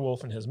 And Zero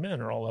Wolf and his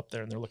men are all up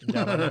there and they're looking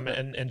down on him.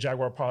 And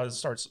Jaguar Paw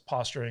starts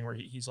posturing where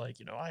he's like,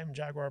 I am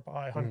Jaguar Paw,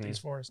 I hunt these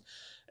forests.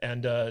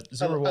 And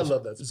Zero Wolf, I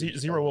love that.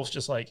 Zero Wolf's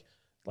just like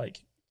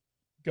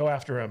go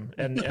after him.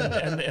 And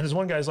his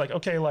one guy's like,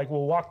 okay, like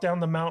we'll walk down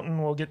the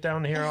mountain, we'll get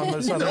down here on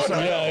this other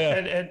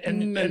side.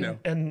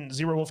 And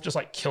Zero Wolf just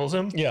like kills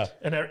him. Yeah.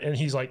 And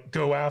he's like,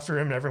 go after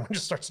him, and everyone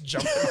just starts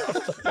jumping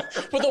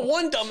off. But the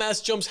one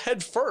dumbass jumps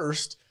head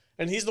first,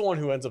 and he's the one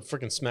who ends up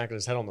freaking smacking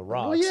his head on the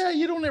rocks. Well, yeah,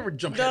 you don't ever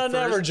jump head first.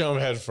 Never jump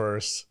head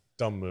first.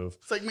 Dumb move.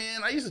 It's like,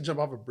 man, I used to jump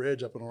off a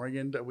bridge up in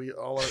Oregon that we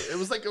all it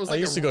was like I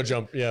used to go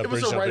jump. Yeah, it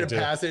was a rite of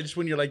passage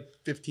when you're like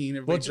 15.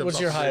 What's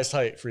your highest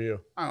height for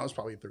you? I don't know, it's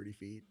probably 30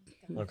 feet.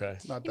 Okay.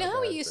 You know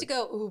how we used to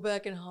go,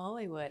 back in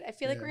Hollywood? I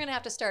feel like we're going to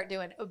have to start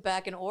doing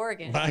back in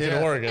Oregon. Back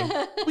in Oregon.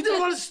 We did a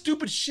lot of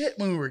stupid shit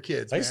when we were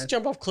kids. I used to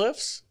jump off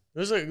cliffs.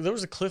 There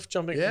was a cliff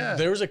jumping. Yeah.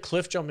 There was a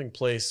cliff jumping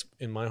place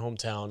in my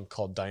hometown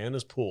called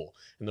Diana's Pool.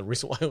 And the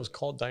reason why it was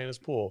called Diana's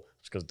Pool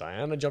was because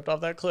Diana jumped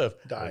off that cliff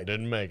and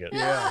didn't make it.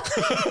 Yeah.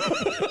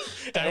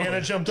 Diana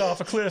jumped off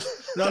a cliff.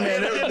 No,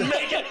 man, didn't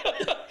make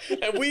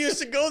it. And we used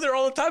to go there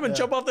all the time and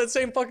jump off that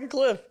same fucking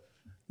cliff.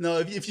 No,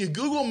 if you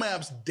Google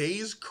Maps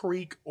Days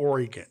Creek,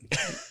 Oregon,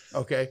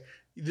 okay,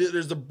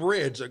 there's a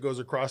bridge that goes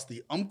across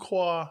the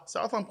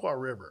South Umpqua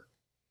River.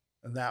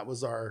 And that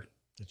was our...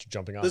 That you're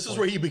jumping off. This is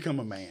where you become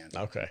a man.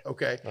 Okay.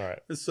 Okay. All right.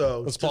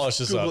 So let's polish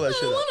this Google up. That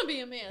shit I want to be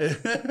a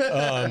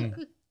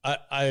man.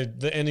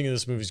 The ending of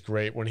this movie is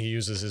great when he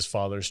uses his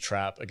father's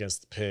trap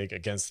against the pig,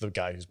 against the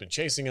guy who's been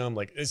chasing him.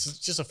 Like, it's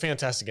just a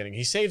fantastic ending.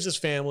 He saves his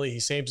family.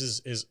 He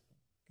saves his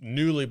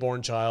newly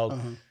born child.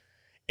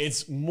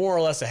 It's more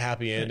or less a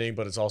happy ending,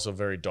 but it's also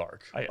very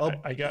dark.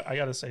 I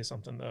got to say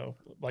something though.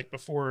 Like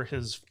before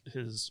his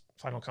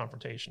final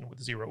confrontation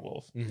with Zero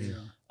Wolf,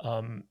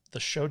 the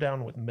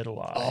showdown with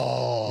Middle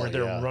Eye, where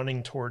they're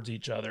running towards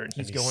each other and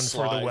he's going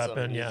for the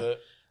weapon. Yeah.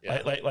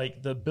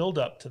 Like the build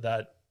up to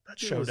that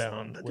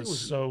showdown was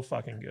so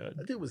fucking good.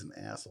 That dude was an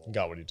asshole.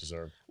 Got what he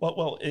deserved.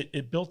 Well,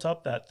 it built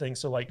up that thing.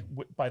 So like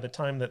by the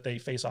time that they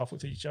face off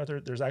with each other,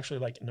 there's actually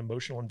like an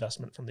emotional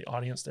investment from the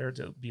audience there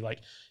to be like,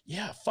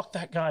 yeah, fuck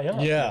that guy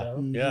up. Yeah,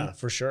 yeah,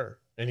 for sure.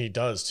 And he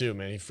does too,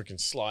 man. He freaking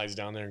slides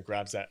down there and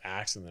grabs that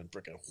axe and then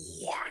freaking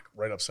whack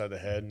right upside the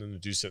head, and then the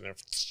dude's sitting there.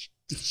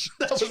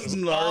 That was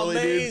gnarly,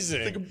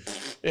 amazing. Dude.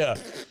 Yeah.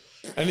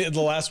 And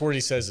the last word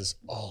he says is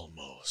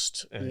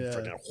almost, and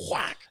freaking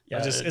whack.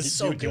 Yeah, it's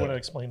so good. Do you want to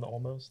explain the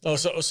almost? Oh,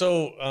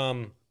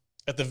 so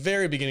at the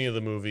very beginning of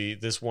the movie,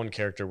 this one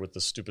character with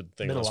the stupid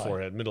thing on his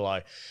forehead, middle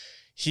eye,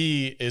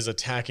 he is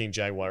attacking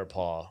Jaguar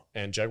Paw,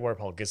 and Jaguar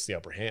Paw gets the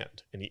upper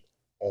hand, and he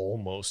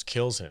almost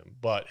kills him.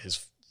 But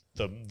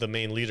the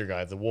main leader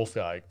guy, the wolf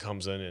guy,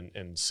 comes in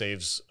and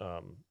saves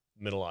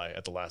Middle Eye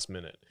at the last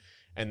minute.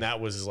 And that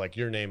was like,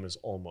 your name is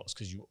almost,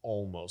 because you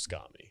almost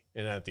got me.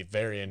 And at the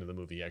very end of the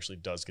movie, he actually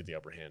does get the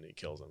upper hand and he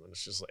kills him. And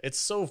it's just like, it's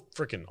so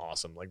freaking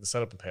awesome. Like the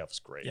setup and payoff is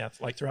great. Yeah,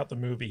 like throughout the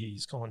movie,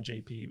 he's calling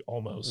JP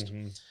almost.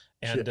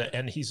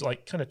 And he's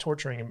like kind of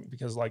torturing him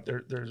because like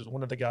there's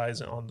one of the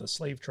guys on the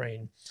slave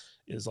train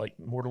is like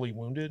mortally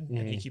wounded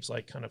and he keeps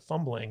like kind of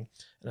fumbling.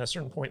 And at a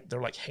certain point,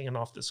 they're like hanging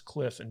off this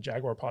cliff and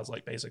Jaguar Paw's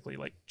like basically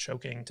like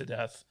choking to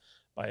death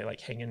by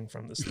like hanging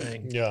from this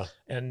thing. Yeah.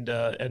 And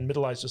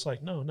Middle Eye's just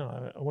like, no,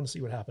 I want to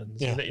see what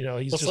happens. Yeah. And, you know,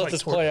 he's Let's just let like,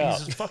 this play out.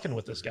 he's just fucking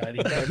with this guy. The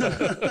entire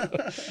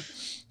time.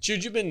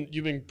 Jude,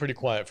 you've been pretty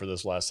quiet for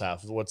this last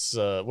half. What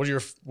are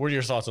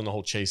your thoughts on the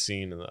whole chase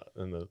scene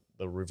and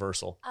the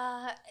reversal?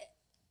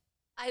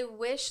 I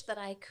wish that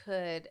I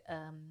could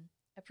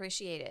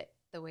appreciate it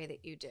the way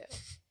that you do.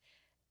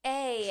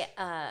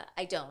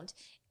 I don't.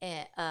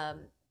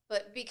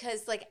 But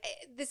because like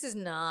this is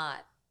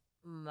not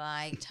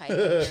my type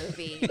of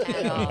movie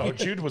at all. Oh,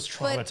 Jude was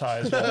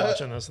traumatized while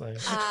watching this thing.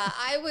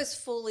 I was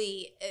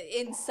fully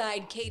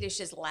inside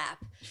Kadish's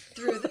lap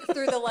through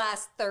the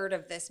last third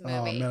of this movie.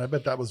 Oh man, I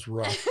bet that was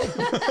rough.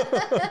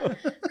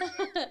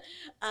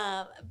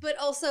 But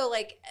also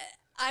like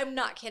I'm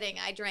not kidding.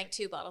 I drank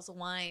 2 bottles of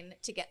wine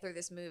to get through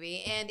this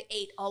movie and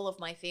ate all of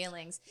my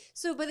feelings.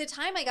 So by the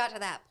time I got to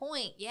that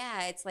point,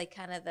 yeah, it's like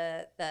kind of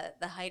the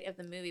height of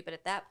the movie. But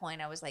at that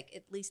point, I was like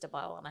at least 1.5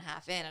 bottles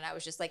in, and I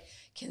was just like,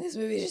 "Can this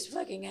movie just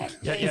fucking end?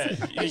 Please? Yeah.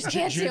 I just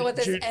can't deal with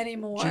this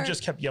anymore." Jude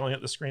just kept yelling at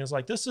the screen. It's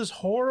like, "This is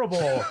horrible."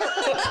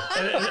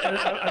 and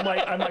I'm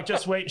like,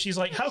 "Just wait." And she's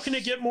like, "How can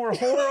it get more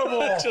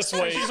horrible?" Just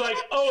wait. And she's like,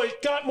 "Oh,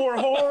 it got more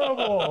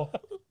horrible."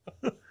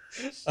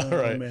 All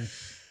right. Man.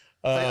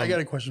 I got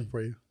a question for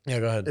you.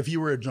 Yeah, go ahead. If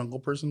you were a jungle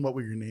person, what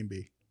would your name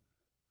be?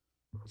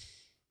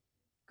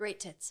 Great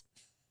tits.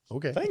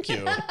 Okay. Thank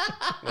you. No.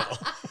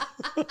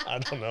 I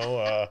don't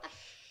know.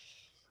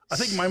 I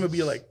think mine would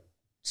be like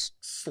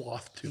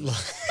sloth too.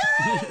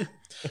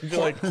 It'd be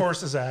like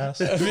Horse's ass.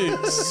 it'd be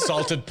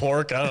salted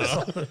pork.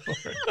 I don't know.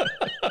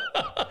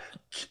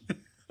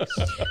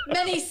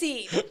 Many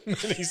seed.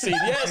 Mini seed.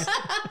 Yes.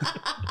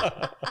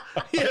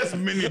 He has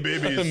mini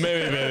babies.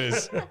 Maybe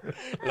babies.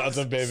 Lots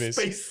of babies.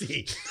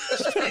 Spacey.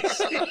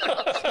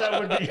 That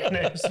would be your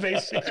name,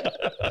 Spacey.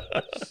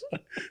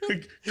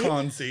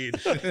 Concede.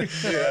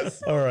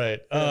 Yes. All right.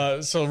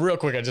 So real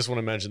quick, I just want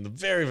to mention the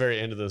very, very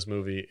end of this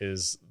movie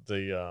is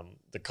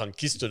the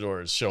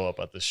conquistadors show up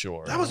at the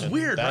shore. That was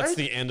weird, That's right?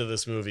 the end of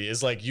this movie.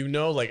 Is like, you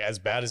know, like as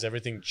bad as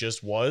everything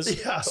just was,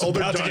 Yeah. it's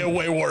about to get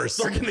way worse.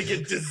 They're gonna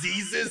get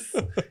diseases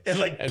and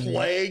like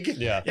plague.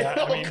 Yeah. And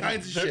all I mean,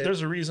 kinds of shit.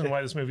 there's a reason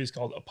why this movie is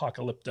called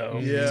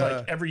Apocalypto. Yeah. It's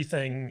like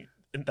everything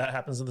that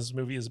happens in this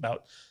movie is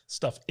about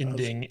stuff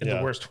ending in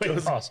the worst way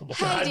possible.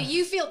 Hey, do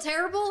you feel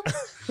terrible?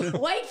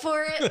 Wait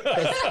for it.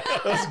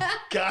 Those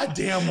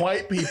goddamn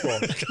white people.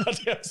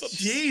 Goddamn,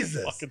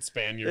 Jesus. fucking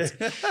Spaniards.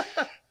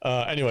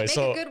 Anyway, Make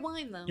so a good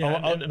wine though.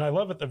 Yeah, and I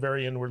love at the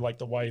very end where like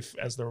the wife,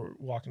 as they're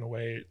walking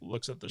away,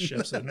 looks at the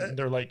ships and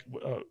they're like,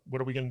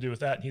 "What are we going to do with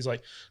that?" And he's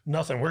like,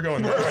 "Nothing. We're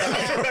going. We're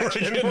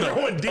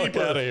going deeper.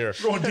 out of here.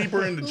 We're going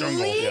deeper into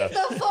jungle. Leave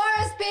the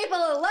forest people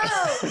alone.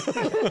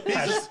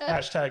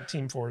 Hashtag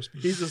Team Forest.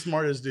 He's the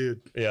smartest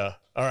dude. Yeah.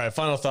 All right.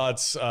 Final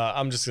thoughts.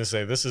 I'm just gonna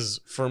say this is,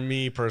 for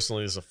me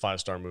personally, this is a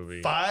 5-star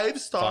movie. 5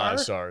 star. 5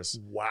 stars.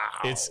 Wow.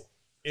 It's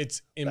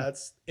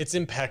That's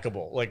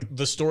impeccable. Like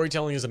the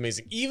storytelling is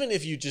amazing. Even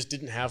if you just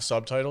didn't have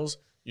subtitles,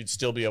 you'd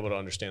still be able to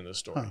understand this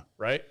story,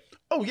 right?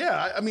 Oh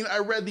yeah. I mean, I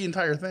read the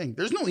entire thing.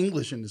 There's no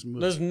English in this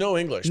movie. There's no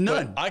English.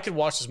 None. But I could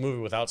watch this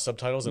movie without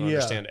subtitles and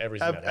understand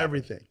everything. that happened.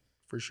 Everything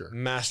for sure.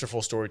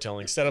 Masterful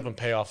storytelling. Setup and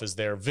payoff is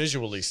there.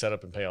 Visually,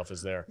 setup and payoff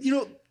is there. You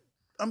know,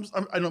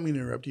 I don't mean to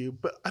interrupt you,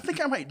 but I think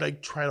I might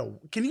like try to.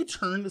 Can you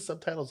turn the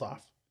subtitles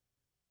off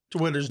to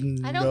where there's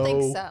no? I don't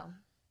think so.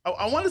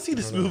 I want to see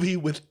this movie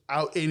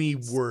without any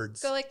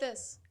words. Go like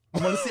this.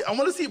 I want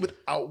to see it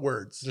without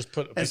words. Just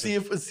put and see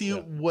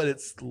what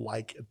it's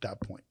like at that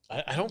point.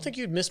 I don't think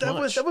you'd miss That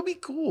much. would be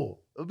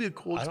cool. It would be a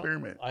cool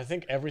experiment. I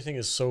think everything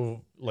is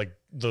so, like,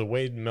 the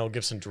way Mel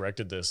Gibson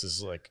directed this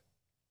is like,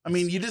 I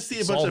mean, you just see a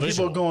It's bunch all of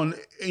visual. people going,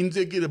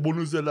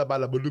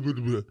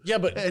 yeah,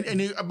 but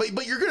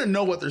but you're gonna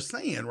know what they're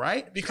saying,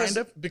 right?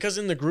 because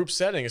in the group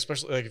setting,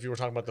 especially like if you were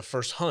talking about the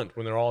first hunt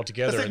when they're all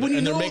together It's like and,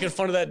 when they're making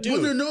fun of that dude.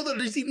 When they know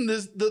that he's eating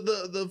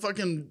the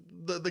fucking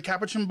the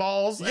capuchin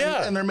balls,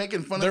 and they're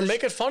making fun of They're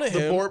making fun of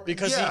him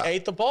because he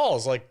ate the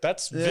balls. Like,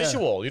 that's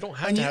visual. You don't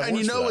have to have and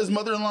words you for know that. his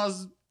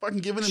mother-in-law's fucking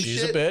giving him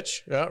She's shit a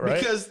bitch. Yeah, right.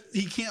 because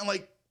he can't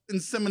like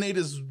inseminate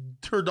his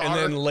her daughter. And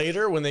then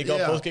later, when they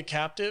both get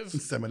captive,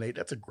 inseminate.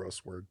 That's a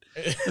gross word.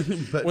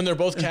 But when they're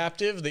both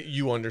captive, that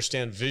you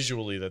understand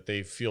visually that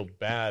they feel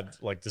bad.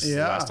 Like, this is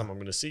the last time I'm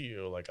going to see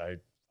you. Like, I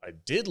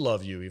did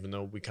love you, even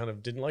though we kind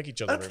of didn't like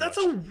each other. That's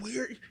a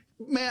weird,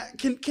 man.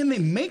 Can they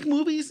make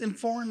movies in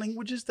foreign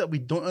languages that we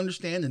don't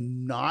understand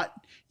and not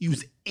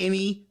use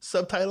any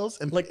subtitles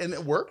and and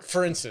it work?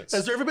 For instance,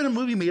 has there ever been a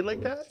movie made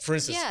like that? For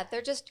instance, yeah,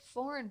 they're just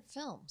foreign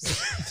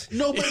films.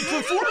 No, but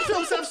foreign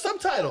films have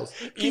subtitles.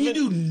 Can you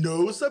do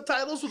no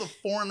subtitles with a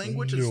foreign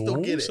language and still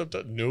get it?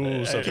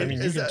 Subtitles. I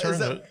mean, you can turn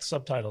the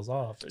subtitles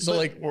off. So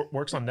like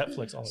works on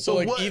Netflix all the time. So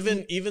like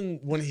even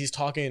when he's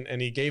talking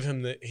and he gave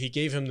him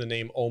the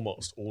name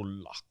almost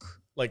Olak.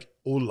 Like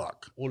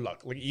Olak.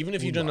 Like even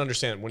if you didn't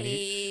understand when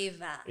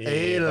Ava.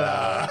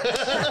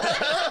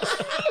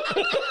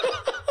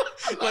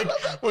 Like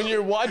when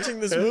you're watching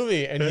this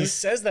movie and he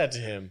says that to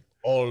him,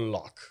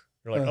 Olak.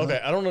 You're like, okay,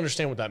 I don't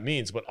understand what that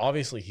means, but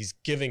obviously he's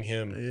giving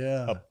him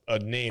a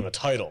name, a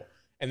title.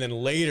 And then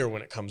later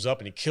when it comes up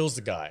and he kills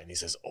the guy and he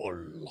says,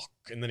 Olak,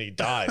 and then he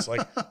dies.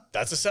 Like,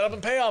 that's a setup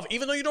and payoff,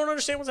 even though you don't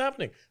understand what's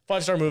happening.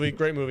 5-star movie,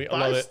 great movie. I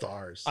love it. 5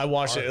 stars. I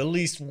watch it at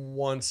least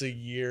once a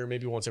year,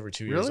 maybe once every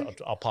 2 years. Really?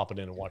 I'll pop it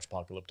in and watch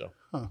Apocalypto.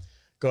 Huh.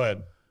 Go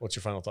ahead. What's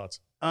your final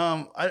thoughts?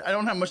 I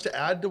don't have much to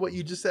add to what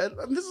you just said.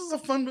 This is a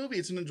fun movie.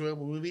 It's an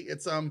enjoyable movie.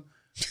 It's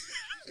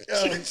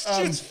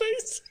Jude's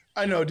face.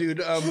 I know,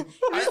 dude. I So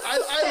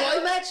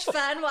much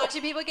fun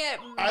watching people get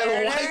murdered.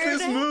 I like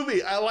this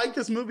movie. I like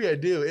this movie. I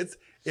do. It's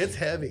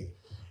heavy.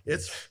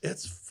 It's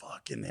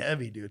fucking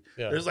heavy, dude.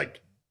 Yeah. There's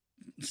like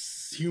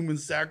human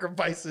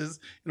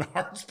sacrifices and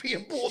hearts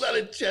being pulled out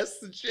of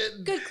chests and shit.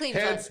 And Good clean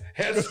heads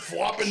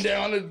flopping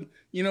down and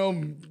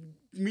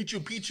Michu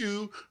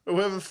Picchu or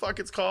whatever the fuck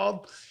it's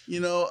called.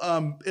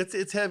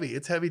 It's heavy.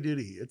 It's heavy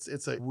duty.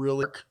 It's a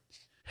really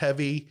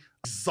heavy,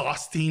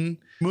 exhausting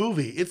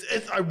movie.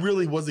 I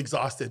really was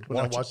exhausted when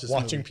I watched this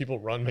Watching movie. people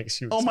run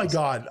makes you Oh my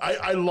God.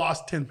 I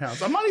lost 10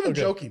 pounds. I'm not even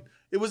joking.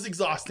 It was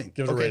exhausting.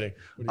 Give it a rating.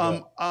 What do you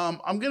got?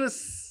 I'm gonna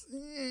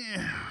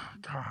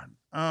God.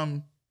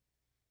 I'm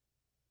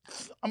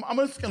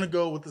just gonna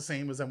go with the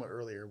same as I went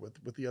earlier with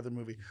the other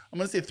movie. I'm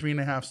gonna say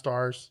 3.5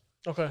 stars.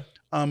 Okay.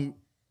 I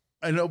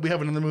know we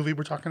have another movie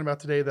we're talking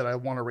about today that I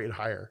want to rate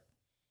higher.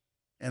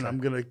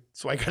 And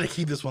so I gotta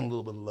keep this one a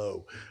little bit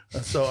low.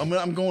 So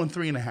I'm going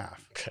 3.5.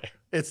 Okay.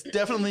 It's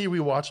definitely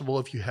rewatchable.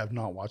 If you have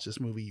not watched this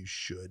movie, you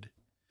should.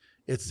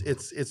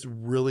 It's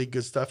really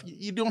good stuff.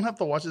 You don't have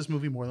to watch this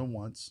movie more than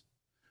once,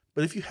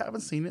 but if you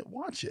haven't seen it,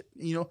 watch it.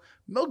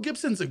 Mel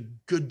Gibson's a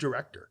good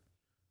director.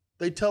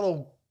 They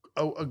tell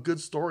a good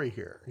story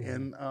here,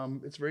 and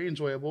it's very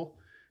enjoyable.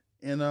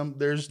 And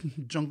there's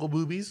jungle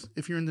boobies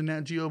if you're into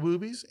Nat Geo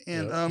boobies,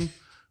 and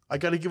I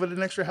got to give it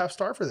an extra half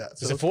star for that.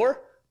 So, is it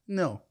 4?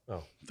 No.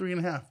 Oh.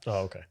 3.5. Oh,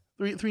 okay.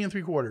 3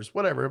 3.75,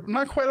 whatever.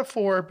 Not quite a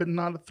 4, but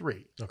not a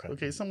 3.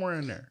 Okay. Somewhere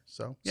in there.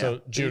 So, yeah.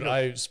 So, Jude,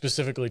 I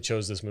specifically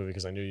chose this movie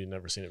because I knew you'd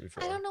never seen it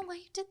before. I don't know why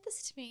you did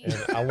this to me. And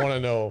I want to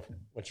know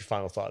what your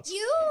final thoughts.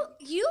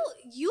 You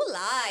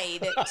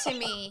lied to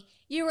me.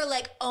 You were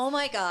like, "Oh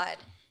my God,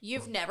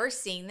 you've never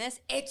seen this?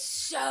 It's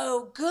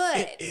so good.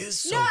 It is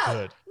so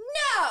good.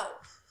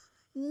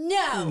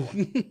 No.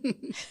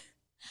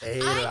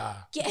 Ayla.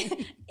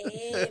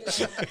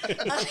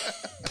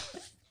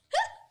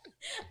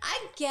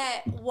 I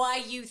get why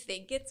you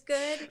think it's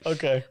good.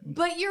 Okay.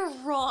 But you're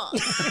wrong.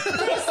 This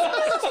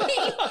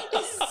movie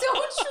is so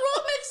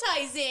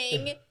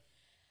traumatizing.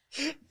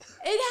 It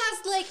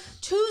has like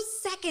 2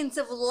 seconds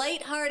of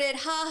lighthearted,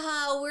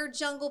 haha, we're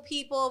jungle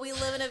people, we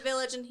live in a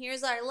village and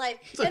here's our life.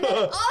 And then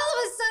all of a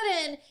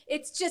sudden,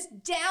 it's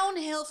just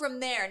downhill from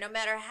there. No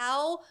matter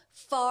how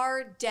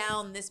far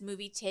down this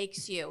movie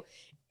takes you,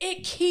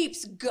 it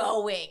keeps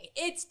going.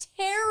 It's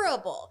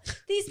terrible.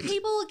 These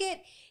people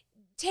get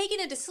taken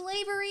into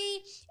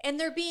slavery and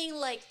they're being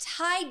like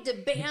tied to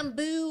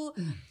bamboo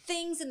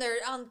things and they're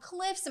on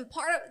cliffs and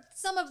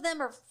some of them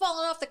are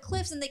falling off the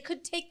cliffs and they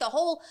could take the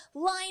whole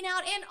line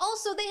out, and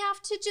also they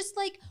have to just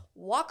like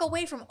walk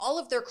away from all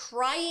of their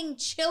crying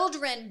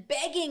children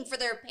begging for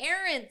their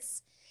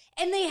parents,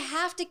 and they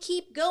have to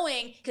keep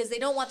going because they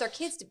don't want their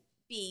kids to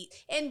be,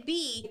 and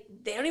B,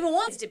 they don't even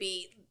want kids to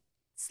be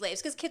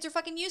slaves because kids are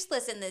fucking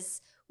useless in this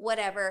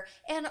whatever.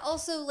 And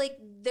also, like,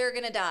 they're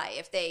gonna die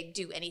if they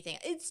do anything.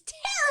 It's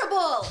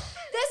terrible.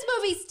 This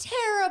movie's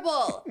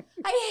terrible.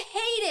 I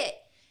hate it.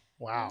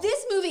 Wow.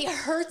 This movie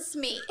hurts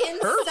me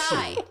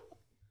inside.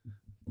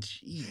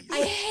 Jeez.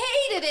 I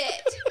hated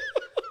it.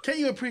 Can't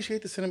you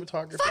appreciate the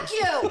cinematography? Fuck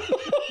you.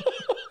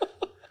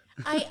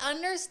 I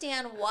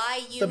understand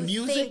why you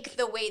think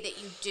the way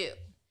that you do.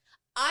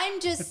 I'm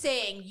just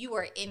saying you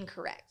are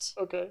incorrect.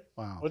 Okay.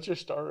 Wow. What's your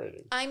star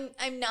rating? I'm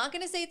not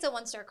gonna say it's a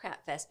 1-star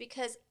crap fest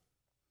because,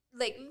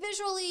 like,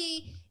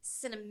 visually,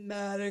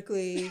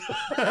 cinematically,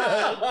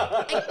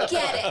 I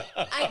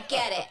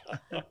get it.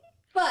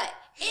 But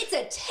it's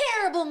a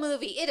terrible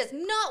movie. It is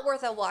not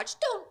worth a watch.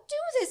 Don't do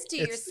this to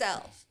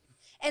yourself.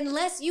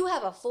 Unless you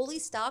have a fully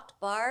stocked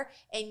bar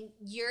and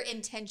your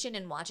intention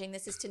in watching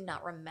this is to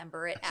not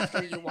remember it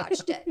after you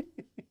watched it.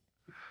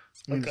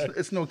 I mean, Okay.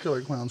 it's no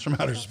killer clowns from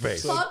outer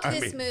space. Fuck I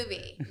this mean,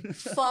 movie.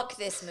 Fuck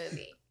this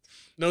movie.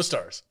 No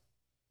stars.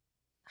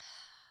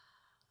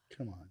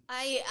 Come on.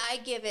 I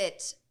give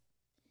it.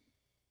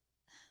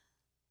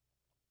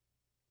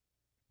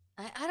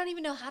 I don't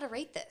even know how to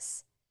rate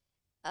this.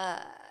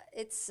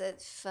 It's a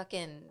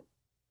fucking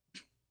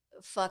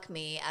fuck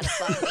me out of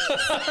fuck me.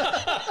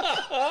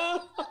 I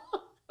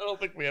don't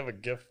think we have a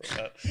gift for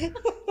that.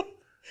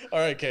 All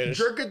right, Kadish.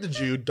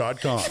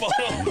 Jerkatthejude.com.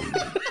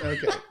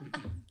 Okay.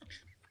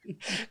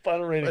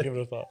 Final rating, give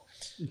it a thought.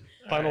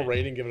 Final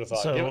rating, give it a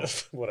thought. So- Give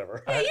it,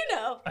 whatever. Yeah, you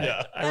know,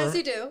 Yeah. as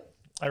you do.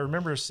 I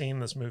remember seeing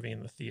this movie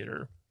in the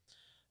theater,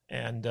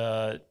 and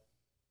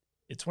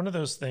it's one of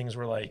those things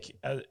where, like,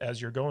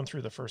 as you're going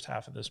through the first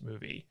half of this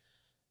movie,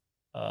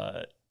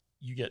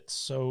 you get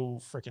so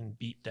freaking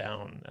beat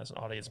down as an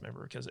audience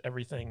member because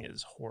everything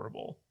is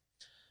horrible.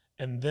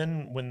 And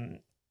then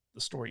when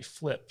the story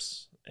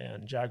flips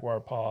and Jaguar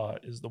Paw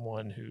is the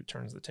one who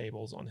turns the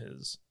tables on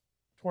his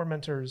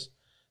tormentors,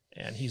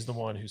 and he's the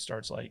one who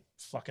starts like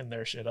fucking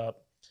their shit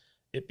up,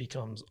 it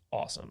becomes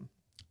awesome.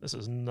 This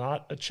is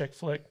not a chick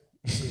flick.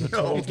 This is a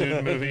total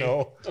dude movie.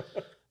 No.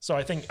 So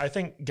I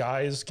think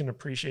guys can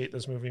appreciate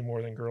this movie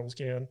more than girls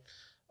can.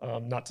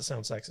 Not to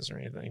sound sexist or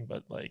anything,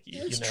 but like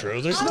It's you know,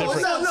 true. There's Oh,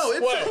 different. no,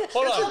 it's Wait,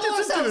 hold on.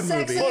 it's a dude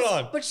movie. Hold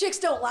on. But chicks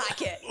don't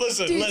like it.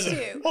 Listen, Dudes listen.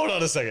 do. Hold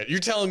on a second. You're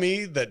telling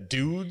me that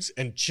dudes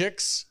and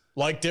chicks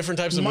like different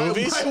types of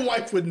movies? My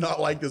wife would not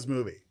like this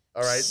movie.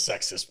 All right.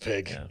 Sexist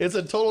pig. Yeah. It's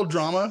a total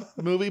drama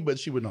movie, but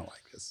she would not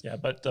like this. Yeah,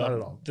 but Not at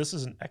all. this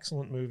is an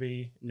excellent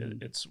movie.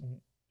 It's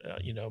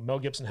you know, Mel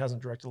Gibson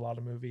hasn't directed a lot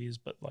of movies,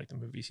 but like the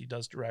movies he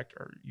does direct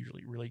are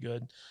usually really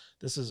good.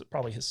 This is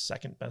probably his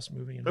second best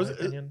movie in my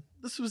opinion.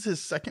 This was his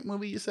second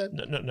movie, you said?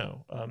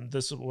 No.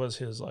 This was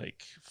his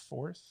like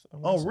fourth. I Oh,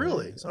 wanna say,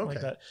 really? Something like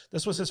Okay. that.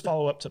 This was his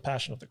follow up to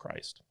Passion of the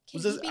Christ.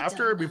 Was Can this you be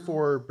after or done now?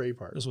 before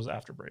Braveheart? This was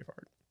after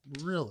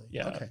Braveheart. Really?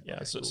 Yeah, Okay. yeah.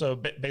 Okay, So, cool. so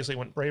basically,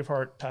 went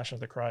Braveheart, Passion of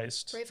the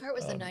Christ. Braveheart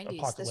was the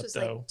 90s. This was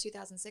Apocalypto. like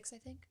 2006, I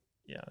think.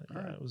 Yeah,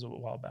 Alright. it was a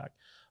while back.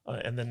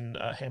 And then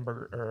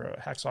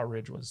Hacksaw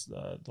Ridge was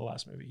the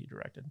last movie he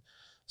directed.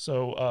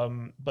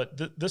 So, but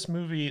this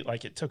movie,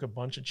 like, it took a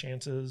bunch of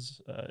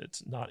chances.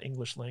 It's not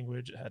English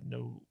language. It had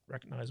no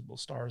recognizable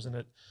stars in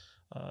it.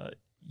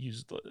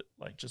 Used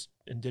like just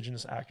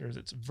indigenous actors.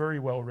 It's very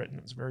well written.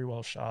 It's very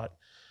well shot.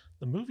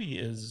 The movie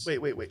is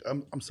Wait.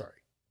 I'm sorry.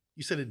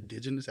 You said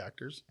indigenous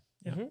actors?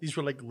 Yeah. These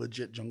were like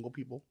legit jungle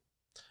people?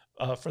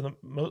 for the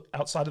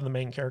outside of the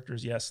main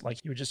characters, yes, like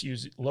you would just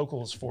use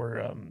locals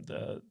for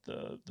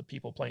the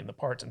people playing the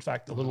parts. In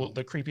fact,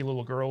 the creepy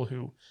little girl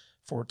who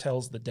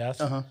foretells the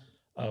death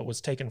was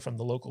taken from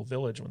the local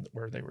village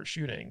where they were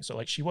shooting. So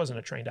like she wasn't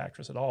a trained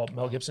actress at all.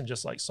 Mel Gibson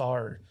just like saw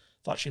her,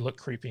 thought she looked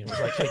creepy, and was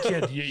like, "Hey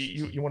kid,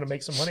 you want to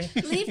make some money?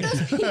 Leave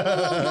those people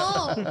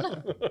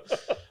alone."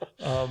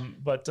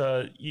 But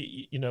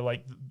you know,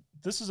 like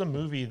this is a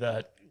movie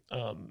that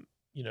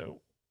you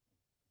know,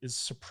 is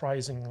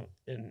surprising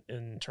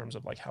in terms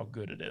of like how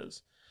good it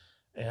is.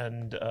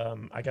 And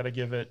I got to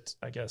give it,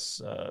 I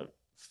guess,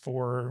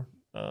 4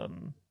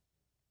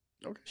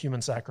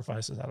 human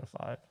sacrifices out of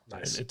 5.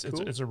 Nice.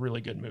 It's a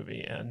really good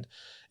movie, and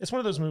it's one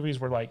of those movies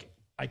where like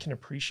I can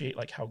appreciate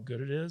like how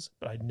good it is,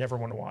 but I never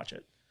want to watch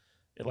it.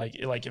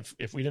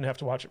 If we didn't have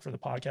to watch it for the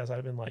podcast, I'd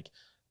have been like,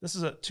 this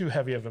is too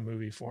heavy of a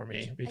movie for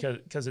me,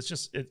 because it's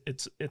just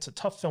it's a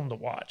tough film to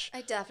watch.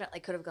 I definitely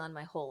could have gone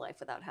my whole life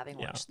without having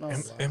Yeah. watched Oh,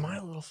 this. wow. Am I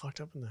a little fucked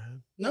up in the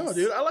head? No, Yes.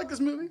 dude, I like this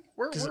movie.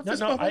 We're No,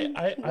 fist no, bumping.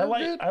 I We're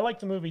like good. I like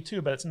the movie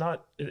too, but it's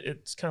not.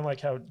 It's kind of like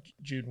how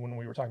Jude, when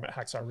we were talking about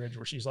Hacksaw Ridge,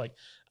 where she's like,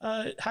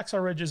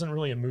 Hacksaw Ridge isn't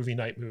really a movie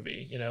night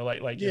movie, you know,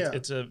 like Yeah.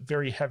 it's a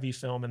very heavy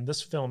film, and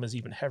this film is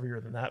even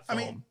heavier than that I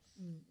film. mean,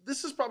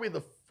 this is probably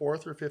the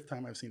 4th or 5th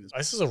time I've seen this.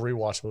 This is a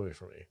rewatch movie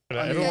for me. I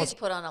mean, You Everyone's- guys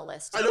put on a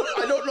list. I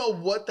don't know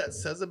what that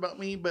says about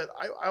me, but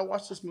I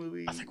watched this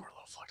movie. I think we're a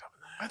little fucked up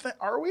in the I head. think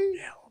are we?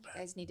 Yeah, a little bit. You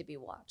guys need to be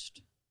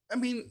watched. I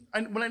mean,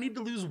 when I need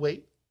to lose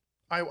weight,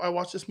 I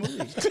watch this movie.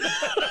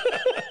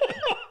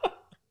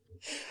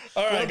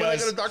 All right, When I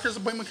guys. got a doctor's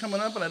appointment coming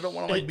up and I don't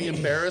want to like be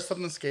embarrassed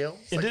on the scale.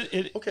 It's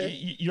like, okay.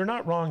 You're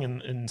not wrong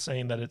in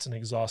saying that it's an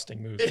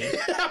exhausting movie.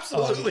 It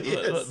absolutely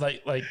is.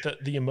 Like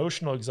the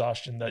emotional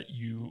exhaustion that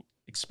you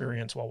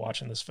experience while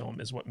watching this film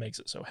is what makes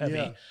it so heavy.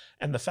 Yeah.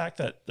 And the fact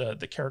that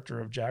the character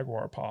of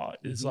Jaguar Paw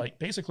is like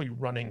basically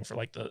running for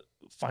like the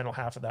final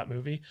half of that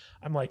movie,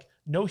 I'm like,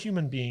 no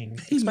human being,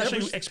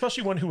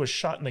 especially one who was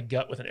shot in the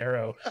gut with an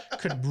arrow,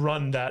 could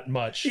run that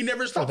much. He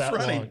never for stops that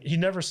running. long. He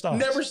never stops.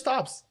 Never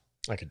stops.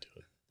 I could do it.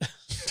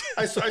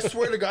 I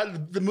swear to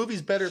God, the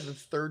movie's better the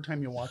 3rd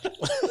time you watch it.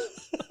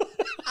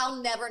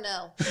 I'll never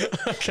know.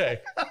 Okay.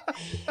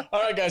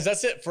 All right, guys,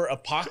 that's it for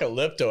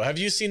Apocalypto. Have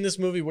you seen this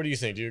movie? What do you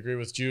think? Do you agree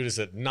with Jude? Is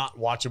it not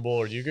watchable?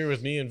 Or do you agree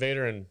with me and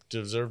Vader and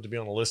deserve to be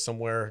on a list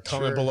somewhere?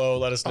 Comment Sure. below.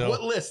 Let us know.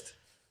 What list?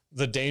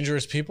 The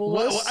Dangerous People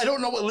Well, list? I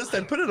don't know what list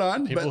I'd put it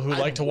on. People but who I'd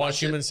like to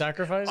watch it. human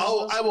sacrifices?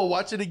 I will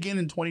watch it again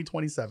in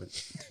 2027.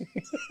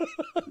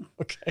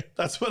 Okay.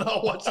 That's when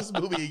I'll watch this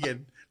movie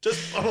again,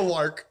 just on a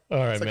lark. All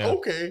right, It's like, man.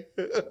 okay.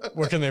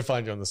 Where can they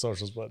find you on the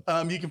socials, bud?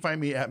 You can find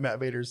me at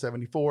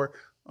MattVader74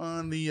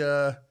 on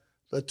the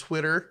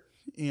Twitter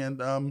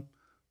and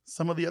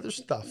some of the other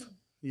stuff.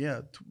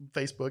 Yeah,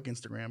 Facebook,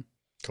 Instagram.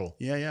 Cool.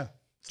 Yeah.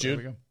 So Jude?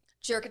 there we go.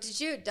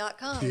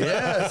 Jerkittojude.com.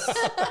 Yes.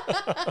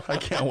 I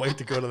can't wait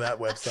to go to that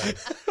website.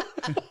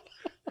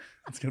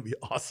 It's going to be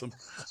awesome.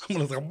 I'm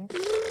going to go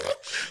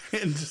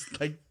and just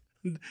like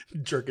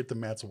jerk it to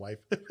Matt's wife.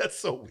 That's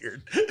so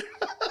weird.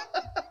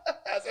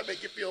 How's that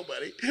make you feel,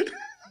 buddy?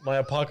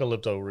 My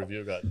Apocalypto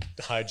review got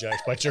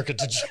hijacked by Jerk It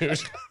to Jude.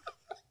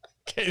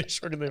 Katie,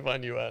 where can they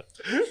find you at?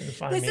 You can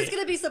find This me- is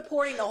going to be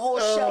supporting the whole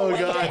show. Oh, one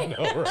God. day.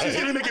 No, She's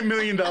right? going to make $1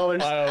 million.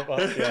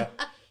 Yeah,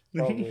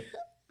 probably.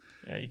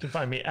 Yeah, you can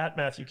find me at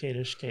Matthew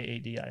Kadish,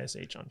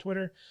 Kadish on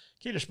Twitter.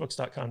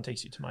 KadishBooks.com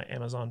takes you to my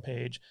Amazon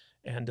page.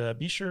 And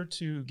be sure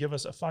to give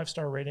us a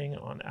 5-star rating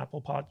on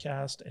Apple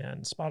Podcast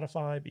and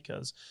Spotify,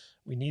 because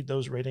we need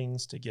those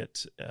ratings to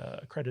get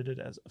accredited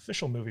as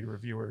official movie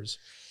reviewers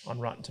on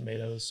Rotten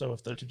Tomatoes. So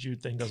if the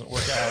Jude thing doesn't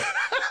work out,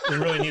 we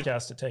really need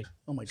cast to take.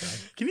 Oh, my God.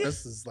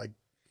 This is like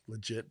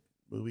legit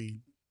movie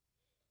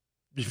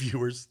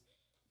reviewers.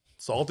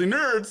 Salty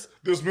nerds.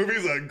 This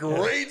movie's a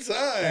great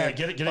time.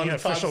 Getting On the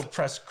official top-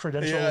 press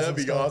credentials. Yeah, that'd and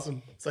be stuff.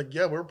 awesome. It's like,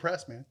 yeah, we're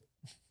press, man.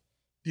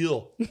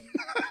 Deal.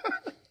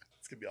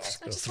 It's gonna be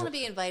awesome. I just want to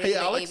be invited Hey, to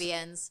Alex? the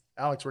AVNs.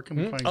 Alex, where can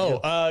we find you?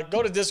 Oh,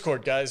 go to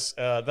Discord, guys.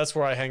 That's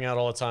where I hang out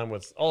all the time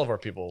with all of our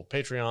people,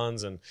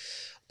 Patreons and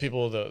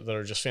people that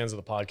are just fans of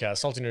the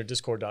podcast.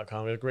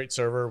 SaltyNerdDiscord.com. We have a great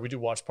server. We do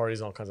watch parties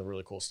and all kinds of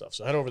really cool stuff.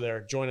 So head over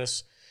there, join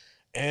us.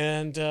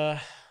 And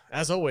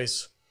as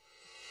always,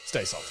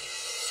 stay salty.